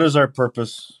purpose? What is our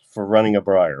purpose for running a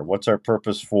Brier? What's our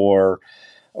purpose for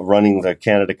running the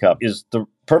Canada Cup? Is the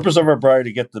purpose of our Brier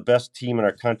to get the best team in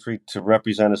our country to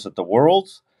represent us at the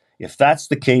Worlds? If that's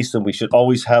the case, then we should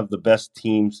always have the best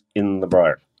teams in the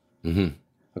Brier.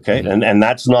 Okay? And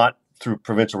that's not through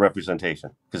provincial representation,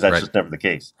 because that's just never the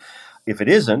case. If it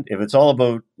isn't, if it's all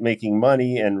about making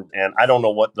money and I don't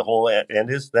know what the whole end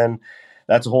is, then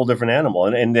that's a whole different animal.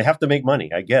 And they have to make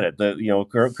money. I get it.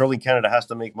 Curling Canada has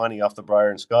to make money off the Brier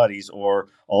and Scotties, or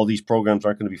all these programs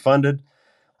aren't going to be funded.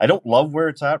 I don't love where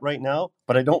it's at right now,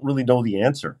 but I don't really know the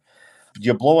answer.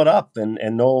 You blow it up and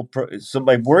no. So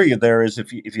my worry there is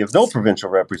if you have no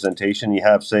provincial representation, you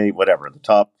have, say, whatever, the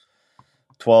top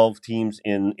 12 teams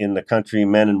in the country,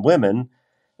 men and women,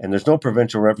 and there's no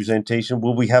provincial representation,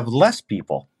 will we have less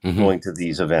people going to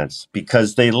these events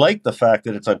because they like the fact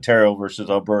that it's Ontario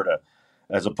versus Alberta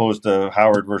as opposed to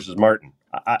Howard versus Martin?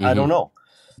 I don't know.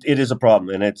 It is a problem,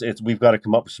 and it's we've got to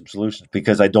come up with some solutions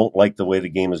because I don't like the way the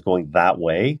game is going that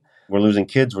way. We're losing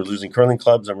kids, we're losing curling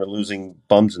clubs, and we're losing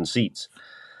bums and seats.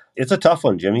 It's a tough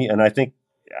one, Jimmy, and I don't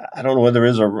know whether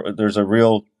there's a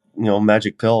real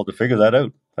magic pill to figure that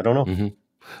out. I don't know.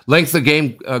 Length of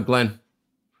game, Glenn?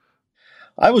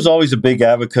 I was always a big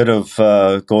advocate of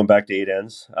going back to 8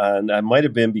 ends, and I might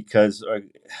have been because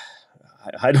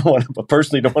I don't want to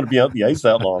personally don't want to be out the ice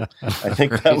that long. I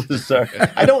think that was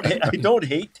I don't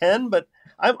hate 10, but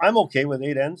I'm okay with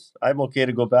 8 ends. I'm okay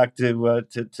to go back to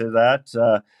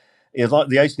that.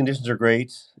 The ice conditions are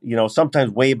great.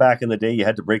 Sometimes way back in the day you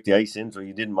had to break the ice in, so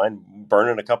you didn't mind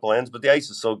burning a couple ends. But the ice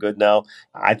is so good now.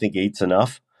 I think 8's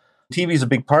enough. TV is a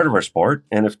big part of our sport,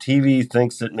 and if TV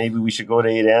thinks that maybe we should go to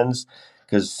 8 ends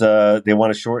because they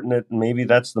want to shorten it, maybe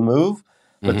that's the move.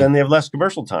 But then they have less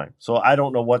commercial time. So I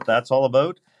don't know what that's all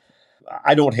about.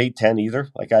 I don't hate 10 either.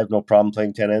 Like, I have no problem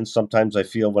playing 10 ends. Sometimes I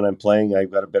feel when I'm playing,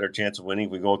 I've got a better chance of winning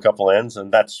if we go a couple ends,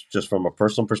 and that's just from a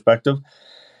personal perspective.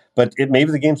 But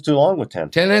maybe the game's too long with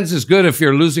 10. 10 ends is good if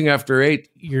you're losing after 8.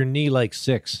 Your knee like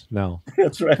 6 now.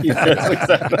 That's right. That's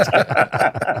exactly.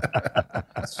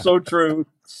 So true.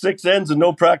 6 ends and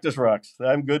no practice rocks.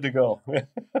 I'm good to go.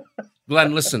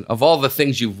 Glenn, listen, of all the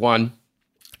things you've won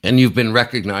and you've been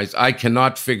recognized, I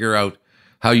cannot figure out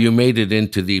how you made it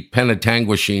into the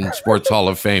Penetanguishene Sports Hall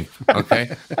of Fame.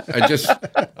 Okay.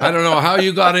 I don't know how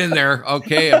you got in there.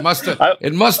 Okay. It must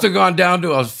have gone down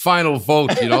to a final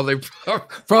vote. They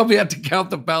probably had to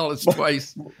count the ballots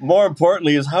twice. More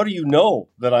importantly is, how do you know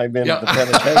that I'm in the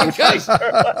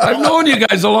Penetanguishene? I've known you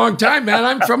guys a long time, man.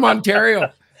 I'm from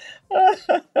Ontario.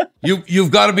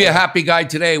 You've got to be a happy guy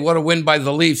today. What a win by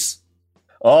the Leafs.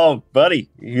 Oh, buddy,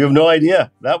 you have no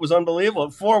idea. That was unbelievable.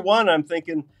 4-1, I'm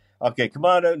thinking, okay, come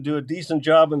on out and do a decent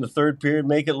job in the third period.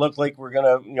 Make it look like we're going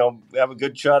to, have a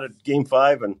good shot at Game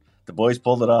 5, and the boys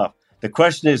pulled it off. The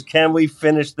question is, can we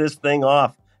finish this thing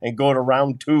off and go to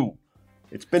round 2?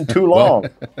 It's been too long.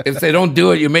 Well, if they don't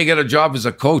do it, you may get a job as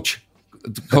a coach,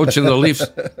 coaching the Leafs.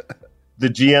 The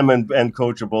GM and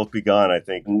coach will both be gone, I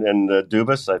think. And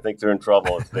Dubas, I think they're in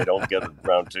trouble if they don't get it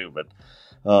round 2. But,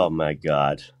 oh, my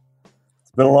God.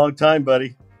 It's been a long time,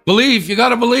 buddy. Believe. You got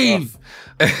to believe.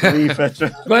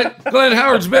 Glenn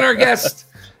Howard's been our guest.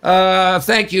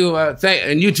 Thank you.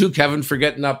 And you too, Kevin, for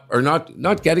getting up, or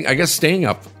not getting, I guess staying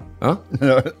up. Huh?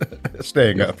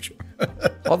 Staying up.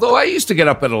 Although I used to get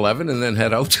up at 11 and then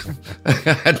head out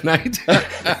at night.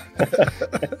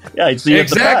 Yeah, I'd see you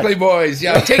exactly, boys.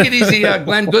 Yeah, take it easy,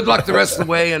 Glenn. Good luck the rest of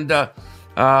the way. And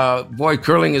boy,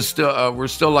 curling is still, we're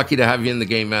still lucky to have you in the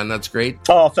game, man. That's great.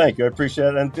 Oh, thank you. I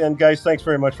appreciate it. And guys, thanks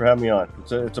very much for having me on.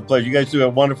 It's a pleasure. You guys do a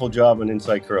wonderful job on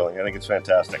Inside Curling. I think it's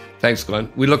fantastic. Thanks,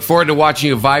 Glenn. We look forward to watching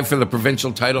you vie for the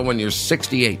provincial title when you're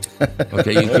 68.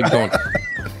 Okay, you keep going.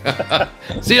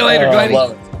 See you later, Glenn.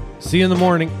 Love it. See you in the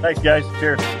morning. Thanks, guys.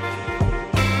 Cheers.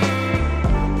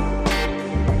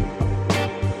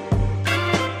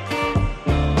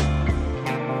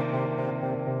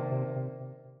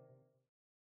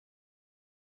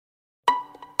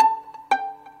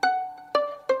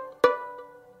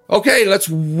 Okay, let's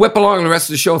whip along the rest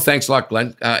of the show. Thanks a lot,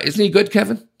 Glenn. Isn't he good,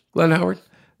 Kevin? Glenn Howard?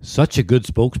 Such a good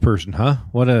spokesperson, huh?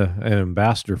 What an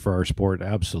ambassador for our sport.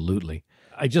 Absolutely.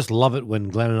 I just love it when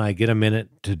Glenn and I get a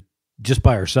minute to just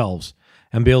by ourselves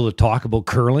and be able to talk about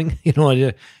curling.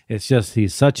 It's just,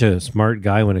 he's such a smart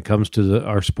guy when it comes to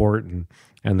our sport and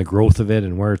the growth of it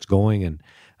and where it's going.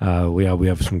 And we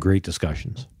have some great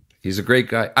discussions. He's a great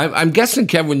guy. I'm guessing,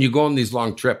 Kevin, when you go on these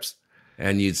long trips,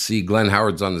 and you'd see Glenn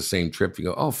Howard's on the same trip, you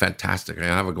go, oh, fantastic. I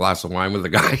have a glass of wine with the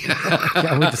guy.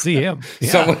 Can't wait to see him.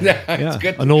 Yeah. It's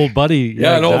good. An old buddy.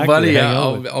 Yeah, an old buddy. Yeah,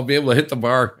 I'll be able to hit the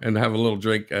bar and have a little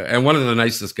drink. And one of the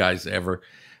nicest guys ever.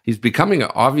 He's becoming,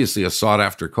 obviously, a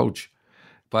sought-after coach,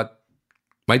 but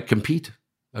might compete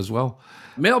as well.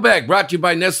 Mailbag brought to you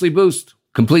by Nestle Boost.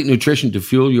 Complete nutrition to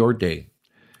fuel your day.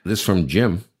 This from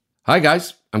Jim. Hi,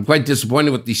 guys. I'm quite disappointed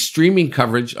with the streaming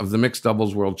coverage of the Mixed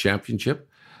Doubles World Championship.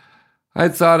 I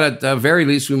thought at the very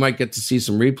least we might get to see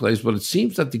some replays, but it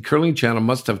seems that the Curling Channel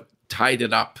must have tied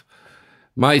it up.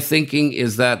 My thinking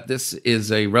is that this is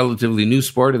a relatively new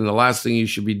sport, and the last thing you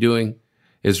should be doing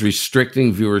is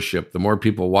restricting viewership. The more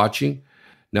people watching,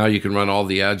 now you can run all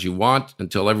the ads you want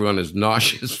until everyone is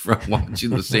nauseous from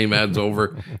watching the same ads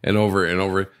over and over and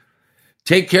over.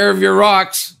 Take care of your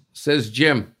rocks, says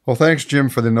Jim. Well, thanks, Jim,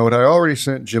 for the note. I already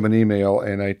sent Jim an email,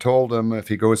 and I told him if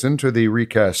he goes into the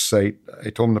recast site, I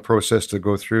told him the process to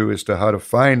go through is to how to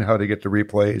get the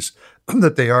replays,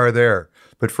 that they are there.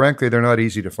 But frankly, they're not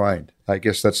easy to find. I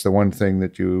guess that's the one thing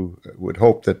that you would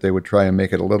hope that they would try and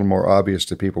make it a little more obvious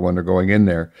to people when they're going in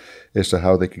there as to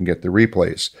how they can get the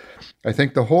replays. I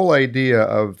think the whole idea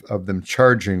of them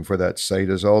charging for that site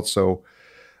is also,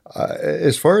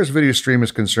 as far as video stream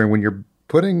is concerned, when you're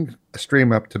putting a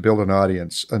stream up to build an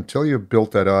audience, until you've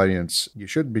built that audience, you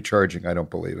shouldn't be charging, I don't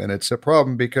believe. And it's a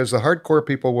problem because the hardcore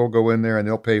people will go in there and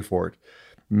they'll pay for it.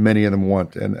 Many of them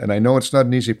want. And I know it's not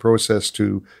an easy process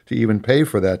to even pay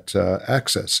for that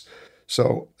access.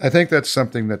 So I think that's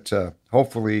something that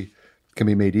hopefully can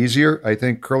be made easier. I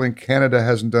think Curling Canada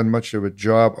hasn't done much of a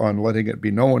job on letting it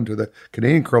be known to the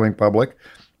Canadian curling public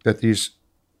that these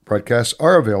broadcasts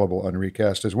are available on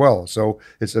Recast as well. So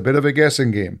it's a bit of a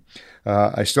guessing game.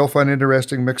 I still find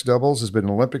interesting mixed doubles has been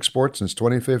an Olympic sport since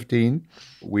 2015.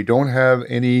 We don't have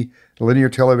any linear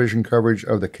television coverage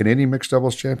of the Canadian Mixed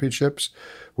Doubles Championships.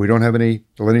 We don't have any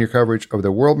linear coverage of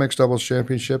the World Mixed Doubles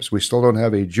Championships. We still don't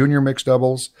have a Junior Mixed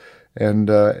Doubles. And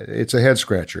it's a head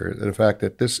scratcher, the fact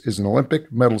that this is an Olympic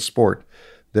medal sport,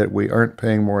 that we aren't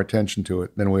paying more attention to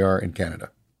it than we are in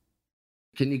Canada.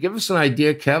 Can you give us an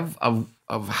idea, Kev,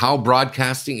 of how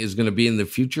broadcasting is going to be in the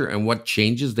future and what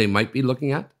changes they might be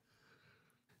looking at?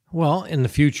 Well, in the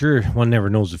future, one never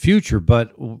knows the future,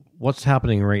 but what's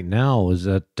happening right now is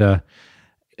that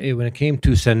when it came to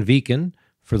Sandviken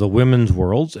for the women's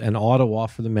worlds and Ottawa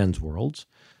for the men's worlds,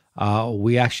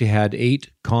 we actually had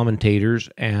 8 commentators,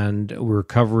 and we're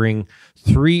covering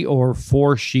 3 or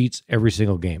 4 sheets every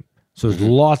single game. So there's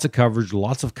lots of coverage,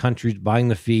 lots of countries buying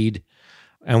the feed,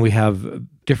 and we have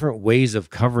different ways of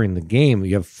covering the game.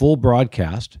 You have full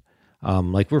broadcast,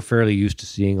 like we're fairly used to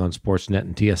seeing on Sportsnet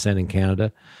and TSN in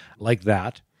Canada, like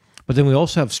that. But then we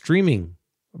also have streaming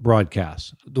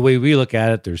broadcasts. The way we look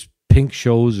at it, there's pink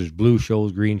shows, there's blue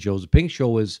shows, green shows. The pink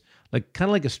show is like kind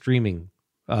of like a streaming,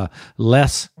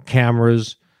 less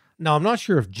cameras. Now, I'm not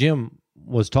sure if Jim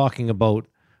was talking about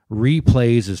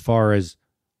replays as far as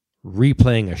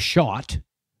replaying a shot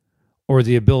or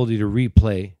the ability to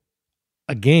replay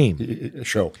a game. A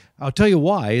show. I'll tell you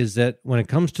why, is that when it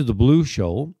comes to the blue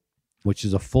show, which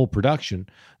is a full production,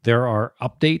 there are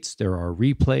updates, there are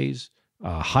replays,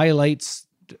 highlights,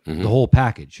 the whole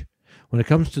package. When it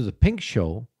comes to the pink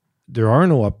show, there are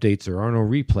no updates, there are no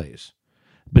replays.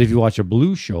 But if you watch a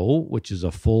blue show, which is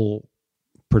a full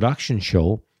production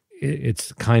show,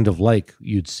 it's kind of like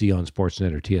you'd see on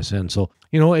Sportsnet or TSN. So,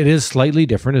 it is slightly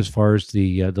different as far as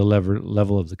the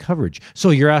level of the coverage. So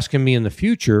you're asking me in the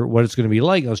future what it's going to be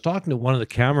like. I was talking to one of the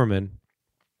cameramen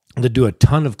that do a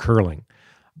ton of curling.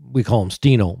 We call him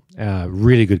Stino,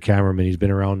 really good cameraman. He's been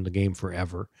around the game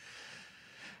forever.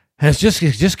 And it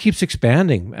just keeps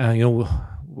expanding.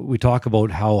 We talk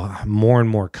about how more and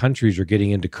more countries are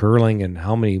getting into curling and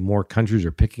how many more countries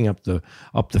are picking up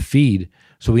the feed.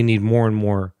 So we need more and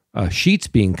more sheets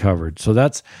being covered. So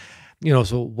that's,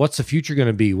 so what's the future going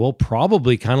to be? Well,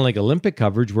 probably kind of like Olympic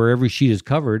coverage where every sheet is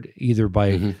covered either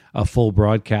by a full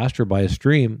broadcast or by a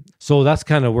stream. So that's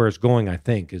kind of where it's going, I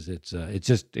think, is it's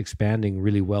just expanding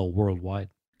really well worldwide.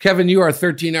 Kevin, you are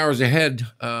 13 hours ahead.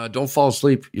 Don't fall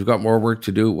asleep. You've got more work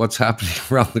to do. What's happening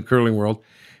around the curling world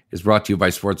is brought to you by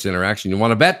Sports Interaction. You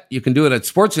want to bet? You can do it at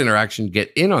Sports Interaction.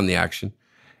 Get in on the action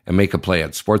and make a play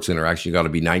at Sports Interaction. You got to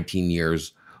be 19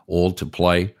 years old to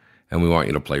play, and we want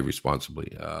you to play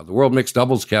responsibly. The World Mixed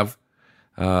Doubles, Kev,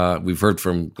 we've heard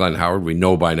from Glenn Howard. We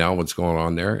know by now what's going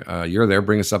on there. You're there.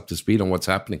 Bring us up to speed on what's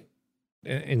happening.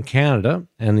 In Canada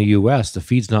and the U.S., the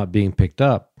feed's not being picked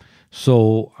up.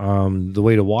 So the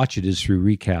way to watch it is through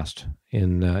Recast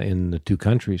in the 2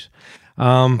 countries.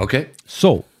 Okay.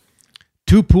 So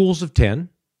 2 pools of 10,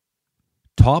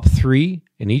 top 3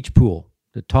 in each pool.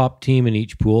 The top team in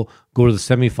each pool go to the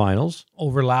semifinals,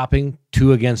 overlapping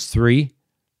 2 against 3,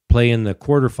 play in the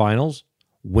quarterfinals.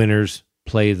 Winners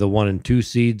play the 1 and 2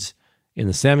 seeds in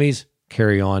the semis,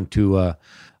 carry on to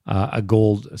a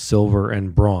gold, silver,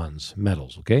 and bronze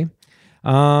medals, okay?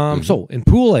 So in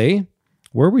Pool A,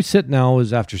 where we sit now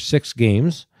is after 6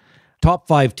 games, top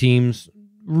 5 teams,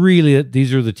 really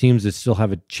these are the teams that still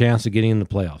have a chance of getting in the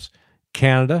playoffs.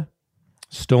 Canada,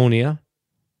 Estonia,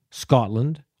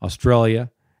 Scotland, Australia,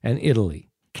 and Italy.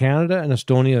 Canada and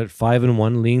Estonia at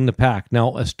 5-1, leading the pack.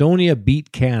 Now, Estonia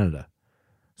beat Canada,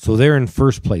 so they're in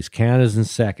first place. Canada's in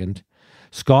second.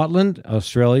 Scotland,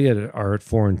 Australia are at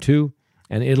 4-2,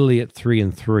 and Italy at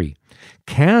 3-3.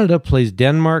 Canada plays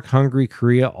Denmark, Hungary,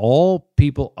 Korea, all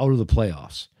people out of the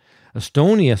playoffs.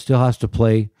 Estonia still has to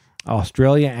play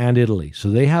Australia and Italy, so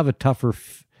they have a tougher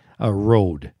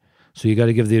road. So you got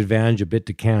to give the advantage a bit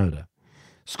to Canada.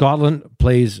 Scotland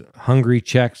plays Hungary,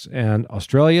 Czechs, and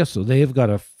Australia, so they've got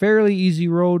a fairly easy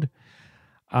road.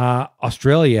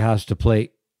 Australia has to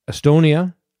play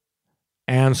Estonia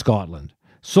and Scotland.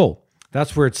 So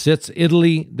that's where it sits.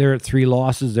 Italy, they're at 3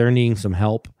 losses. They're needing some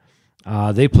help.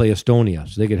 They play Estonia,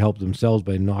 so they could help themselves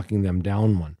by knocking them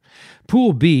down 1.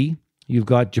 Pool B, you've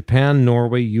got Japan,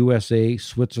 Norway, USA,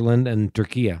 Switzerland, and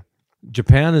Turkey.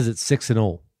 Japan is at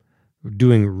 6-0,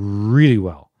 doing really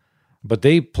well. But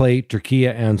they play Turkey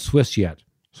and Swiss yet,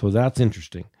 so that's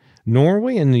interesting.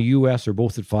 Norway and the U.S. are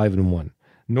both at 5-1.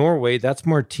 Norway, that's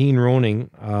Martine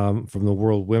Roning from the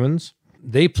World Women's.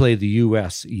 They play the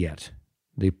U.S. yet.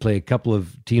 They play a couple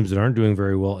of teams that aren't doing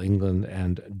very well, England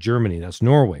and Germany. That's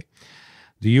Norway.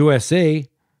 The USA,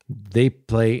 they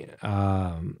play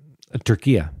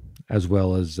Turkey as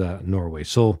well as Norway.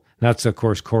 So that's, of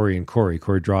course, Corey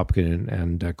Dropkin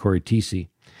and Corey Tisi.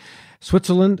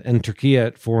 Switzerland and Turkey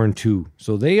at 4-2.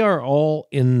 So they are all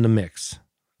in the mix.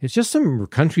 It's just some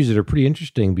countries that are pretty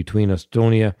interesting between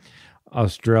Estonia,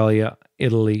 Australia,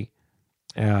 Italy,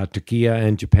 Turkey,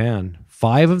 and Japan.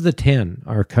 5 of the 10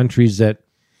 are countries that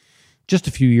just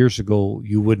a few years ago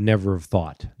you would never have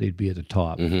thought they'd be at the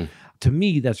top. To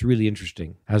me, that's really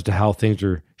interesting as to how things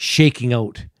are shaking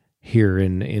out here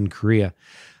in Korea.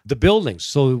 The buildings.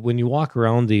 So when you walk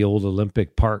around the old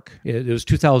Olympic Park, it was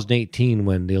 2018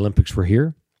 when the Olympics were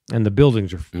here, and the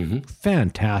buildings are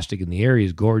fantastic, and the area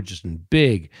is gorgeous and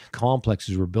big.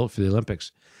 Complexes were built for the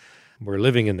Olympics. We're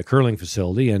living in the curling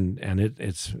facility, and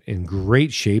it's in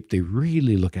great shape. They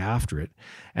really look after it.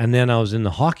 And then I was in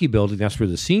the hockey building. That's where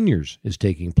the seniors is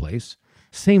taking place.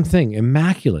 Same thing,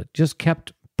 immaculate, just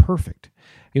kept perfect.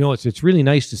 You know, it's really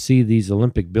nice to see these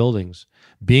Olympic buildings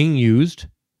being used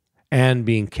and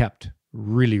being kept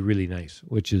really, really nice,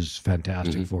 which is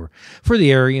fantastic for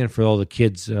the area and for all the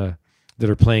kids that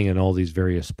are playing in all these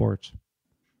various sports.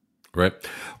 Right.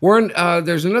 Warren,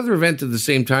 there's another event at the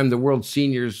same time, the World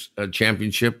Seniors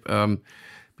Championship.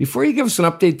 Before you give us an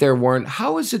update there, Warren,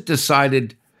 how is it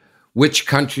decided which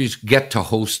countries get to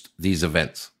host these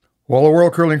events? Well, the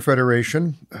World Curling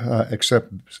Federation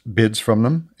accepts bids from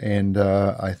them, and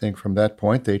I think from that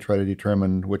point they try to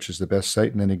determine which is the best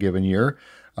site in any given year.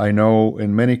 I know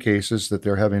in many cases that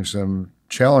they're having some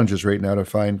challenges right now to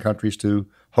find countries to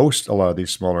host a lot of these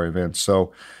smaller events.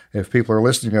 So if people are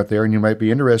listening out there and you might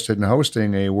be interested in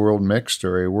hosting a World Mixed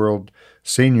or a World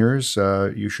Seniors,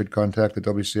 you should contact the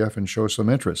WCF and show some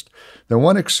interest. The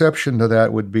one exception to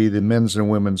that would be the men's and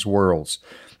women's Worlds.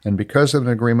 And because of an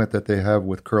agreement that they have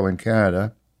with Curling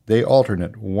Canada, they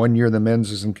alternate. 1 year the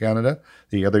men's is in Canada,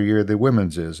 the other year the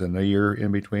women's is, and the year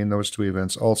in between those two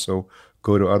events also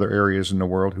go to other areas in the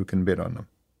world who can bid on them.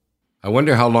 I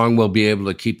wonder how long we'll be able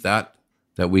to keep that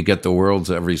we get the Worlds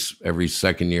every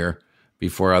second year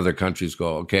before other countries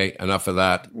go, okay, enough of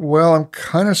that. Well, I'm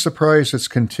kind of surprised it's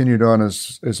continued on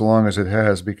as long as it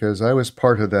has, because I was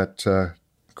part of that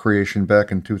creation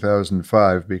back in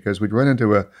 2005, because we'd run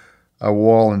into a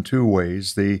wall in two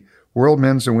ways. The World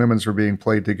Men's and Women's were being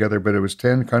played together, but it was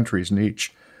 10 countries in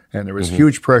each. And there was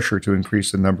huge pressure to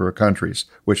increase the number of countries,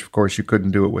 which, of course, you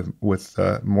couldn't do it with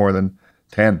more than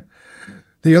 10.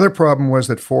 The other problem was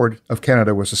that Ford of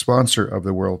Canada was a sponsor of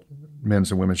the World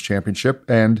Men's and Women's Championship,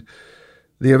 and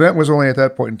the event was only at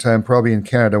that point in time probably in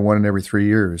Canada 1 in every 3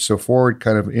 years. So Ford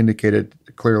kind of indicated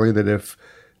clearly that if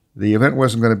the event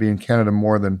wasn't going to be in Canada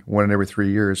more than 1 in every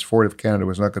 3 years, Ford of Canada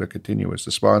was not going to continue as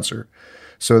the sponsor.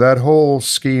 So that whole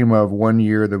scheme of 1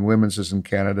 year the women's is in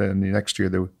Canada and the next year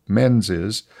the men's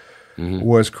is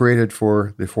was created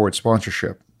for the Ford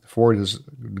sponsorship. Ford is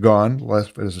gone,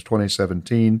 left as of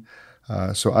 2017.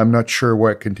 So I'm not sure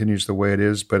why it continues the way it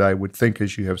is, but I would think,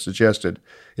 as you have suggested,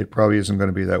 it probably isn't going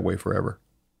to be that way forever.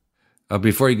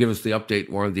 Before you give us the update,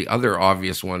 Warren, the other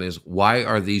obvious one is, why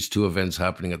are these two events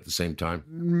happening at the same time?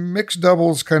 Mixed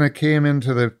doubles kind of came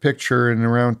into the picture in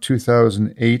around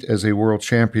 2008 as a world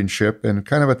championship, and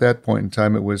kind of at that point in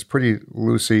time, it was pretty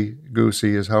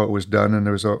loosey-goosey is how it was done, and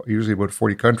there was usually about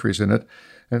 40 countries in it.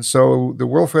 And so the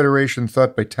World Federation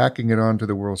thought by tacking it on to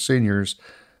the World Seniors,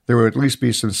 there would at least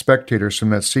be some spectators from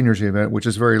that seniors event, which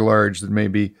is very large, that may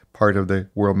be part of the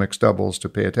World Mixed Doubles, to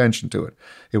pay attention to it.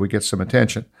 It would get some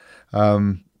attention.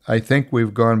 I think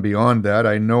we've gone beyond that.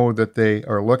 I know that they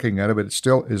are looking at it, but it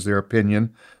still is their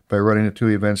opinion. By running the two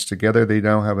events together, they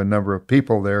now have a number of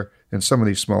people there in some of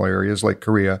these small areas, like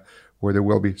Korea, where there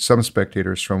will be some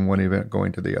spectators from one event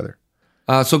going to the other.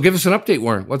 So give us an update,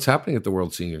 Warren. What's happening at the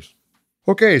World Seniors?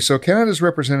 Okay, so Canada is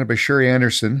represented by Sherry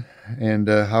Anderson and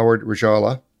Howard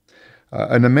Rajala.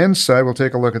 On the men's side, we'll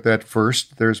take a look at that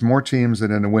first. There's more teams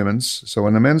than in the women's. So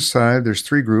on the men's side, there's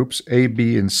 3 groups, A,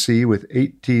 B, and C, with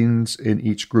 8 teams in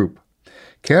each group.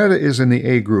 Canada is in the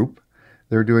A group.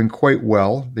 They're doing quite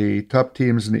well. The top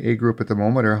teams in the A group at the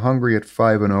moment are Hungary at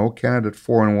 5-0, Canada at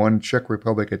 4-1, Czech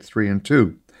Republic at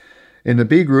 3-2. In the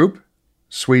B group,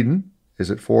 Sweden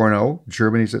is at 4-0,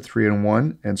 Germany's at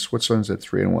 3-1, and Switzerland's at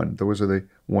 3-1. Those are the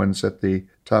ones at the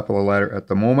top of the ladder at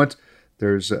the moment.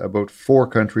 There's about 4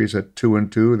 countries at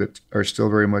 2-2 that are still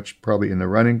very much probably in the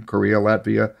running: Korea,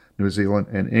 Latvia, New Zealand,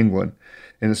 and England.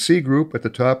 In the C group, at the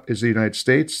top is the United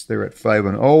States. They're at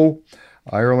 5-0.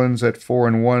 Ireland's at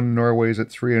 4-1. Norway's at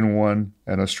 3-1,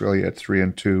 and Australia at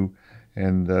 3-2.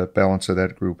 and the balance of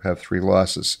that group have 3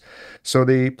 losses. So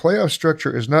the playoff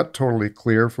structure is not totally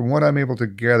clear. From what I'm able to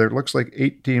gather, it looks like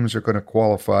 8 teams are going to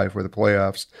qualify for the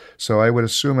playoffs. So I would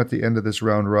assume at the end of this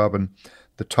round robin,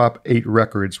 the top 8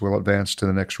 records will advance to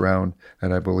the next round,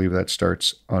 and I believe that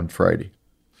starts on Friday.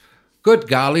 Good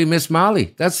golly, Miss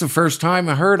Molly. That's the first time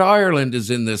I heard Ireland is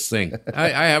in this thing. I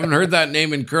haven't heard that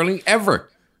name in curling ever.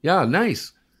 Yeah,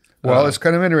 nice. Well, it's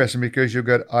kind of interesting because you've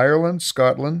got Ireland,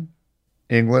 Scotland,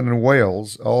 England, and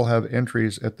Wales all have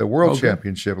entries at the World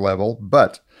Championship level.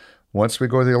 But once we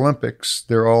go to the Olympics,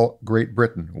 they're all Great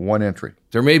Britain, 1 entry.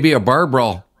 There may be a bar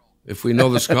brawl if we know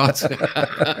the Scots. Go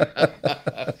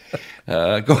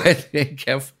ahead,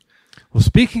 Kev. Well,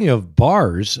 speaking of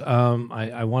bars,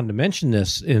 I wanted to mention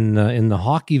this in the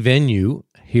hockey venue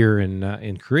here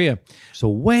in Korea. So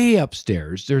way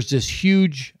upstairs, there's this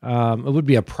huge. It would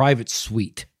be a private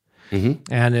suite,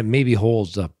 and it maybe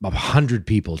holds 100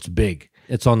 people. It's big.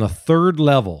 It's on the 3rd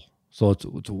level, so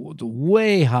it's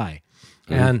way high,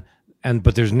 and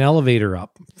but there's an elevator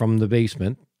up from the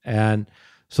basement, and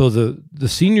so the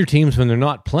senior teams, when they're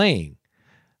not playing,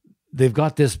 they've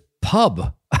got this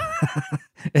pub.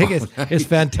 It's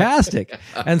fantastic.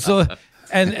 And so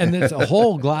and it's a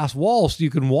whole glass wall, so you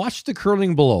can watch the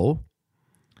curling below.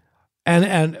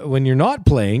 And when you're not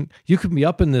playing, you can be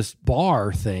up in this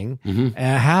bar thing and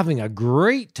having a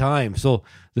great time. So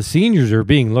the seniors are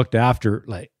being looked after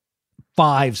like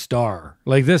 5-star.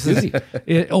 Like this is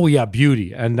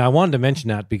beauty. And I wanted to mention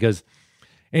that because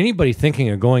anybody thinking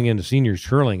of going into seniors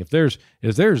curling, if there's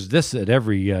this at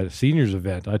every seniors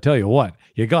event, I tell you what,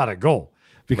 you gotta go.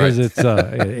 Because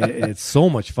it's so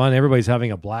much fun. Everybody's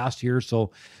having a blast here.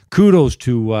 So kudos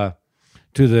to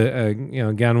the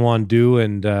Gangwon Do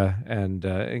and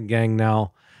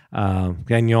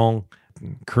Gagnon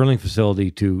curling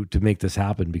facility to make this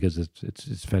happen because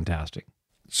it's fantastic.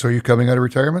 So you coming out of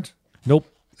retirement? Nope.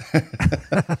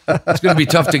 It's going to be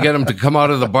tough to get them to come out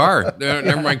of the bar.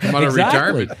 Never mind, come out of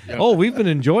retirement. Yeah. Oh, we've been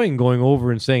enjoying going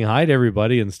over and saying hi to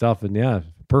everybody and stuff. And yeah,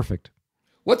 perfect.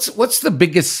 What's the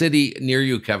biggest city near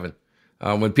you, Kevin?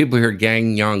 When people hear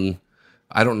Gangneung,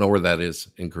 I don't know where that is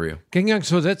in Korea. Gangneung,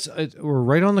 so we're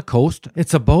right on the coast.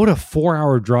 It's about a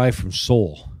 4-hour drive from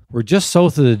Seoul. We're just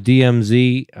south of the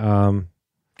DMZ.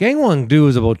 Gangwon-do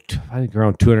is about, I think,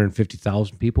 around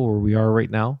 250,000 people where we are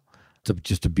right now. It's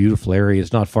just a beautiful area.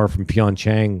 It's not far from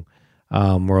Pyeongchang,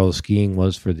 where all the skiing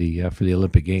was for the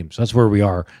Olympic Games. That's where we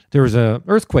are. There was an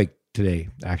earthquake today,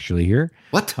 actually, here.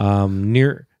 What?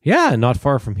 Not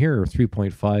far from here,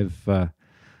 3.5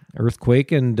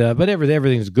 earthquake, and but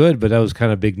everything's good. But that was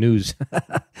kind of big news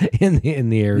in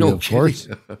the area, of course.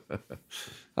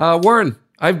 Warren,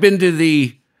 I've been to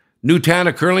the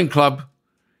Nutana Curling Club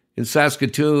in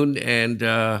Saskatoon, and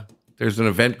there's an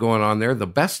event going on there, the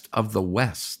Best of the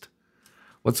West.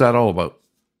 What's that all about?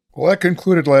 Well, that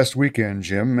concluded last weekend,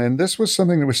 Jim, and this was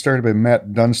something that was started by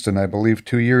Matt Dunstan, I believe,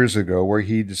 2 years ago, where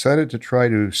he decided to try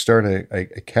to start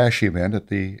a cash event at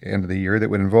the end of the year that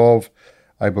would involve,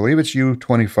 I believe it's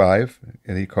U25,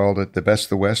 and he called it the Best of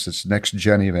the West. It's Next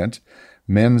Gen event,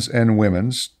 men's and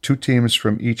women's, 2 teams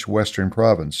from each Western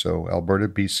province. So Alberta,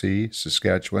 BC,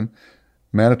 Saskatchewan,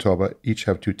 Manitoba each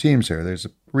have 2 teams there. There's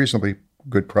a reasonably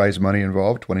good prize money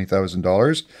involved,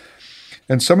 $20,000.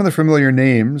 And some of the familiar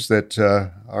names that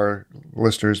our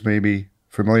listeners may be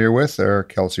familiar with are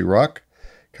Kelsey Rock,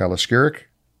 Kyla Skirik,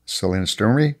 Selena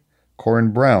Sturmey,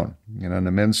 Corin Brown. And on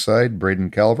the men's side,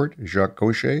 Braden Calvert, Jacques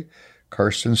Gaucher,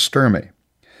 Karsten Sturmey.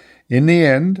 In the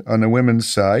end, on the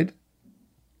women's side,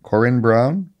 Corin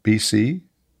Brown, BC,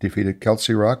 defeated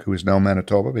Kelsey Rock, who is now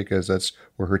Manitoba, because that's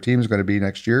where her team is going to be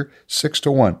next year,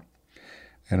 6-1.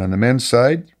 And on the men's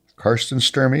side, Karsten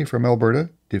Sturmey from Alberta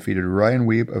defeated Ryan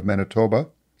Weeb of Manitoba,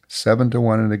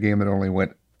 7-1 in a game that only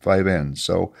went 5 ends.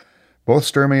 So both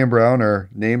Sturmey and Brown are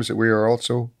names that we are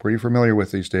also pretty familiar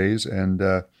with these days and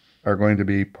are going to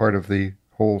be part of the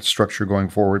whole structure going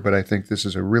forward. But I think this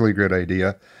is a really good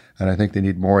idea, and I think they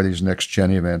need more of these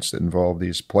next-gen events that involve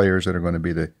these players that are going to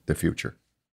be the future.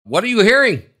 What are you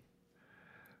hearing?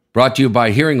 Brought to you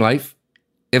by Hearing Life.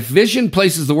 If vision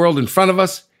places the world in front of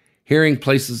us, hearing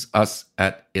places us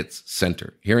at its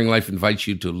center. Hearing Life invites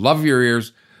you to love your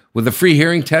ears with a free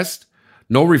hearing test.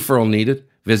 No referral needed.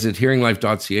 Visit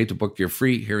hearinglife.ca to book your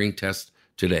free hearing test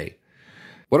today.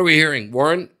 What are we hearing,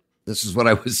 Warren? This is what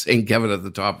I was saying, Kevin, at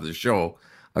the top of the show.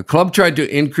 A club tried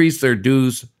to increase their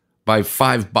dues by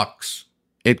 $5.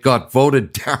 It got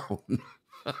voted down.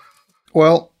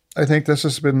 Well, I think this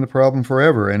has been the problem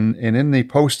forever. And in the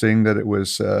posting that it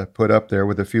was put up there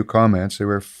with a few comments, they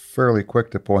were fairly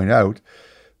quick to point out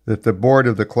that the board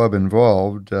of the club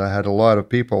involved had a lot of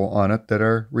people on it that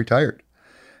are retired.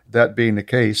 that being the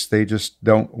case, they just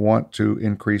don't want to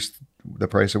increase the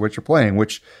price at which you're playing,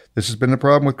 which this has been the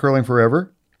problem with curling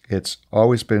forever. It's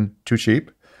always been too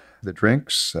cheap. The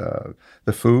drinks,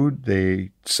 the food, they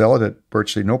sell it at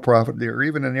virtually no profit. Or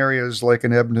even in areas like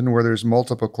in Edmonton where there's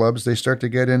multiple clubs, they start to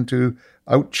get into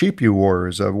out-cheap you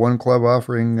wars of one club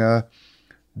offering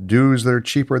dues that are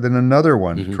cheaper than another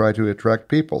one to try to attract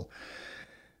people.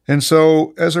 And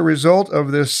so as a result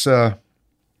of this, I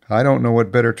don't know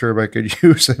what better term I could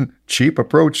use than cheap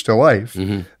approach to life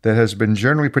that has been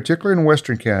generally, particularly in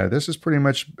Western Canada, this is pretty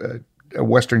much a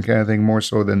Western Canada thing more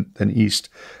so than East.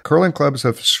 Curling clubs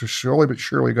have slowly but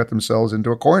surely got themselves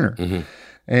into a corner.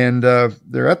 And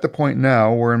they're at the point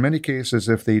now where in many cases,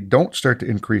 if they don't start to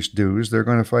increase dues, they're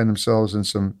going to find themselves in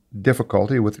some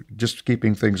difficulty with just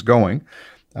keeping things going.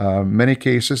 Many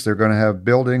cases, they're going to have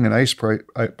building and ice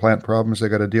plant problems they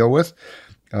got to deal with.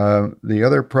 The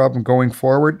other problem going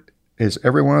forward is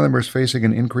every one of them is facing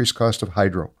an increased cost of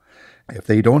hydro. If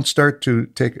they don't start to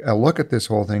take a look at this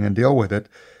whole thing and deal with it,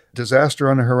 disaster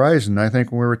on the horizon. I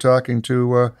think when we were talking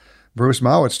to Bruce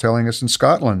Mowat's telling us in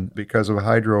Scotland, because of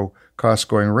hydro costs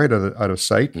going right out of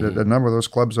sight, that a number of those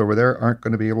clubs over there aren't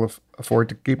going to be able to afford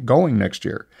to keep going next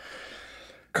year.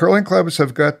 Curling clubs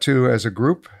have got to, as a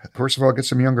group, first of all, get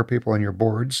some younger people on your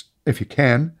boards, if you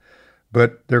can,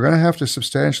 but they're going to have to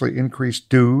substantially increase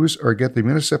dues or get the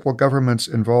municipal governments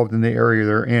involved in the area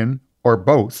they're in, or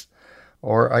both.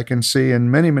 Or I can see in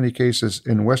many, many cases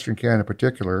in Western Canada in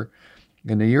particular,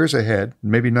 in the years ahead,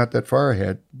 maybe not that far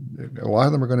ahead, a lot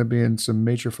of them are going to be in some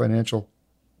major financial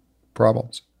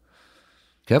problems.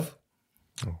 Kev?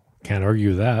 Can't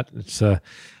argue that. It's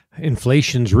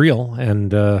inflation's real,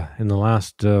 and in the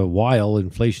last while,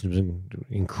 inflation's been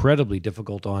incredibly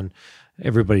difficult on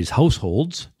everybody's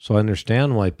households. So I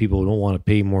understand why people don't want to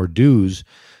pay more dues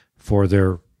for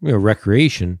their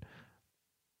recreation.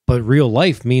 But real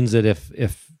life means that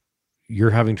if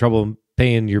you're having trouble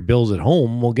paying your bills at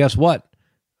home, well, guess what?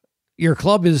 Your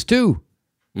club is too.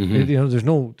 There's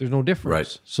no difference.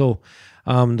 Right. So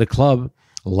the club,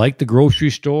 like the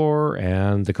grocery store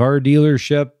and the car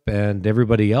dealership and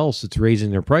everybody else that's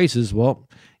raising their prices, well,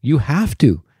 you have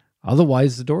to.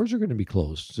 Otherwise, the doors are going to be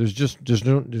closed.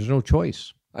 There's no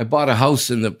choice. I bought a house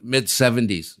in the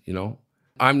mid-'70s,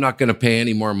 I'm not going to pay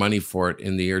any more money for it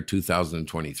in the year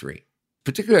 2023,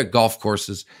 particularly at golf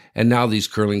courses and now these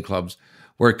curling clubs,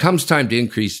 where it comes time to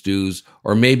increase dues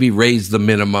or maybe raise the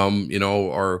minimum,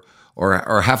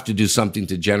 or have to do something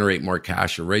to generate more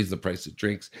cash or raise the price of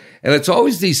drinks. And it's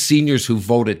always these seniors who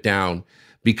vote it down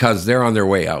because they're on their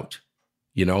way out,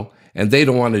 and they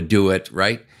don't want to do it,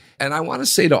 right? And I want to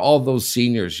say to all those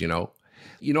seniors,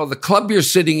 the club you're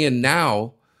sitting in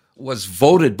now was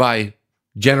voted by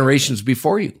generations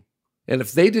before you. And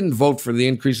if they didn't vote for the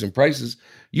increase in prices,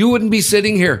 you wouldn't be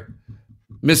sitting here,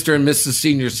 Mr. and Mrs.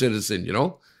 Senior Citizen, Do you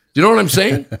know what I'm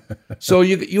saying? So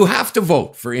you have to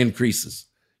vote for increases.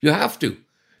 You have to,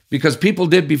 because people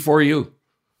did before you.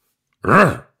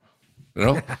 There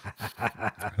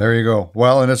you go.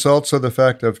 Well, and it's also the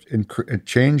fact of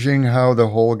changing how the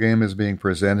whole game is being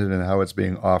presented and how it's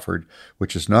being offered,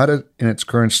 which is not in its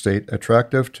current state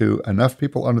attractive to enough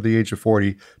people under the age of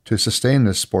 40 to sustain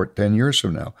this sport 10 years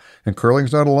from now. And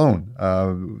curling's not alone.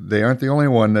 They aren't the only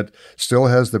one that still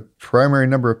has the primary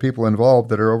number of people involved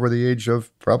that are over the age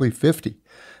of probably 50.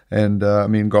 And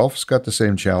golf's got the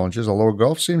same challenges, although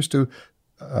golf seems to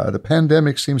the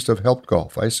pandemic seems to have helped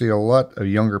golf. I see a lot of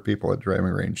younger people at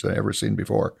driving range than I've ever seen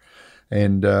before.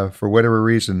 And for whatever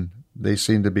reason, they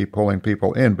seem to be pulling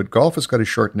people in. But golf has got to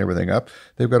shorten everything up.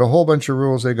 They've got a whole bunch of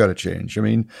rules they've got to change.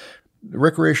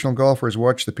 Recreational golfers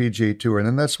watch the PGA Tour, and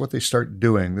then that's what they start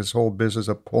doing, this whole business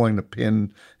of pulling the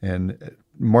pin and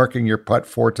marking your putt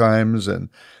 4 times and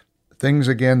things,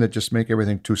 again, that just make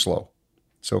everything too slow.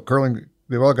 So curling,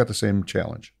 they've all got the same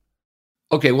challenge.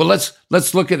 Okay, well,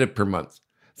 let's look at it per month.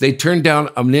 They turned down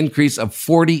an increase of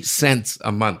 40 cents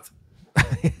a month.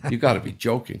 You got to be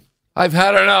joking. I've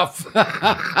had enough.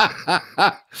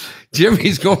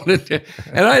 Jimmy's going to,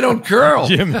 and I don't curl.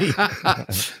 Jimmy.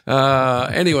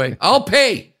 Anyway, I'll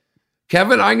pay.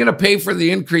 Kevin, I'm going to pay for the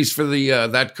increase for the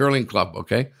that curling club,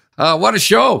 okay? What a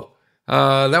show.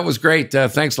 That was great.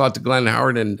 Thanks a lot to Glenn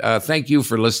Howard, and thank you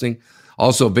for listening.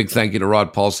 Also, a big thank you to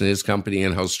Rod Paulson, his company,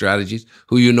 In-House Strategies,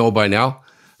 who you know by now.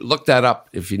 Look that up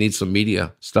if you need some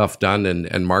media stuff done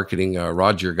and marketing.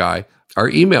 Rod's your guy. Our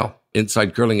email,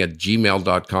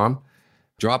 insidecurling@gmail.com.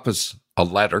 Drop us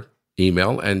a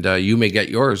email, and you may get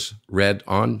yours read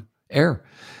on air.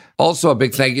 Also, a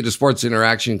big thank you to Sports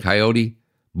Interaction, Coyote,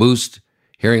 Boost,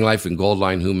 Hearing Life, and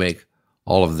Goldline, who make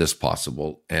all of this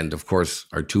possible. And, of course,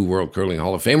 our 2 World Curling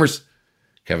Hall of Famers,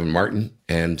 Kevin Martin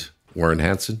and Warren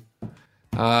Hansen.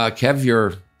 Kev,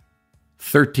 you're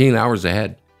 13 hours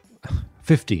ahead.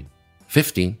 15.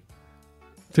 15?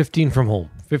 15 from home.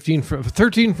 13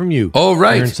 from you. Oh,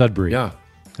 right. You're in Sudbury. Yeah.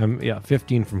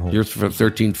 15 from home. You're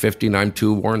 13, 15. I'm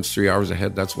 2. Warren's 3 hours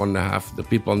ahead. That's 1.5. The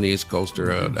people on the East Coast are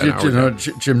an hour ahead.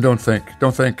 Jim, don't think.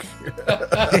 Don't think.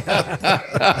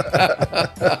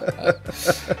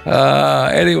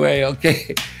 Anyway,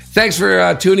 okay. Thanks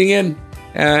for tuning in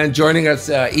and joining us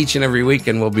each and every week,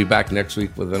 and we'll be back next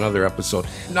week with another episode.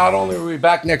 Not only are we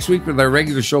back next week with our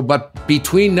regular show, but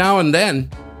between now and then,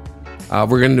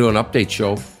 we're going to do an update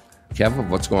show, Kev,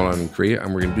 of what's going on in Korea,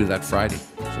 and we're going to do that Friday.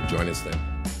 So join us then.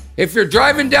 If you're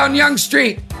driving down Yonge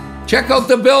Street, check out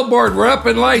the billboard. We're up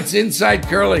in lights inside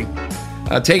curling.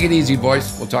 Take it easy,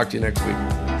 boys. We'll talk to you next week.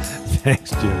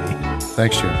 Thanks, Jimmy.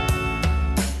 Thanks, Jim.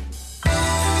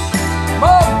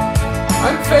 Mom,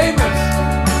 I'm famous.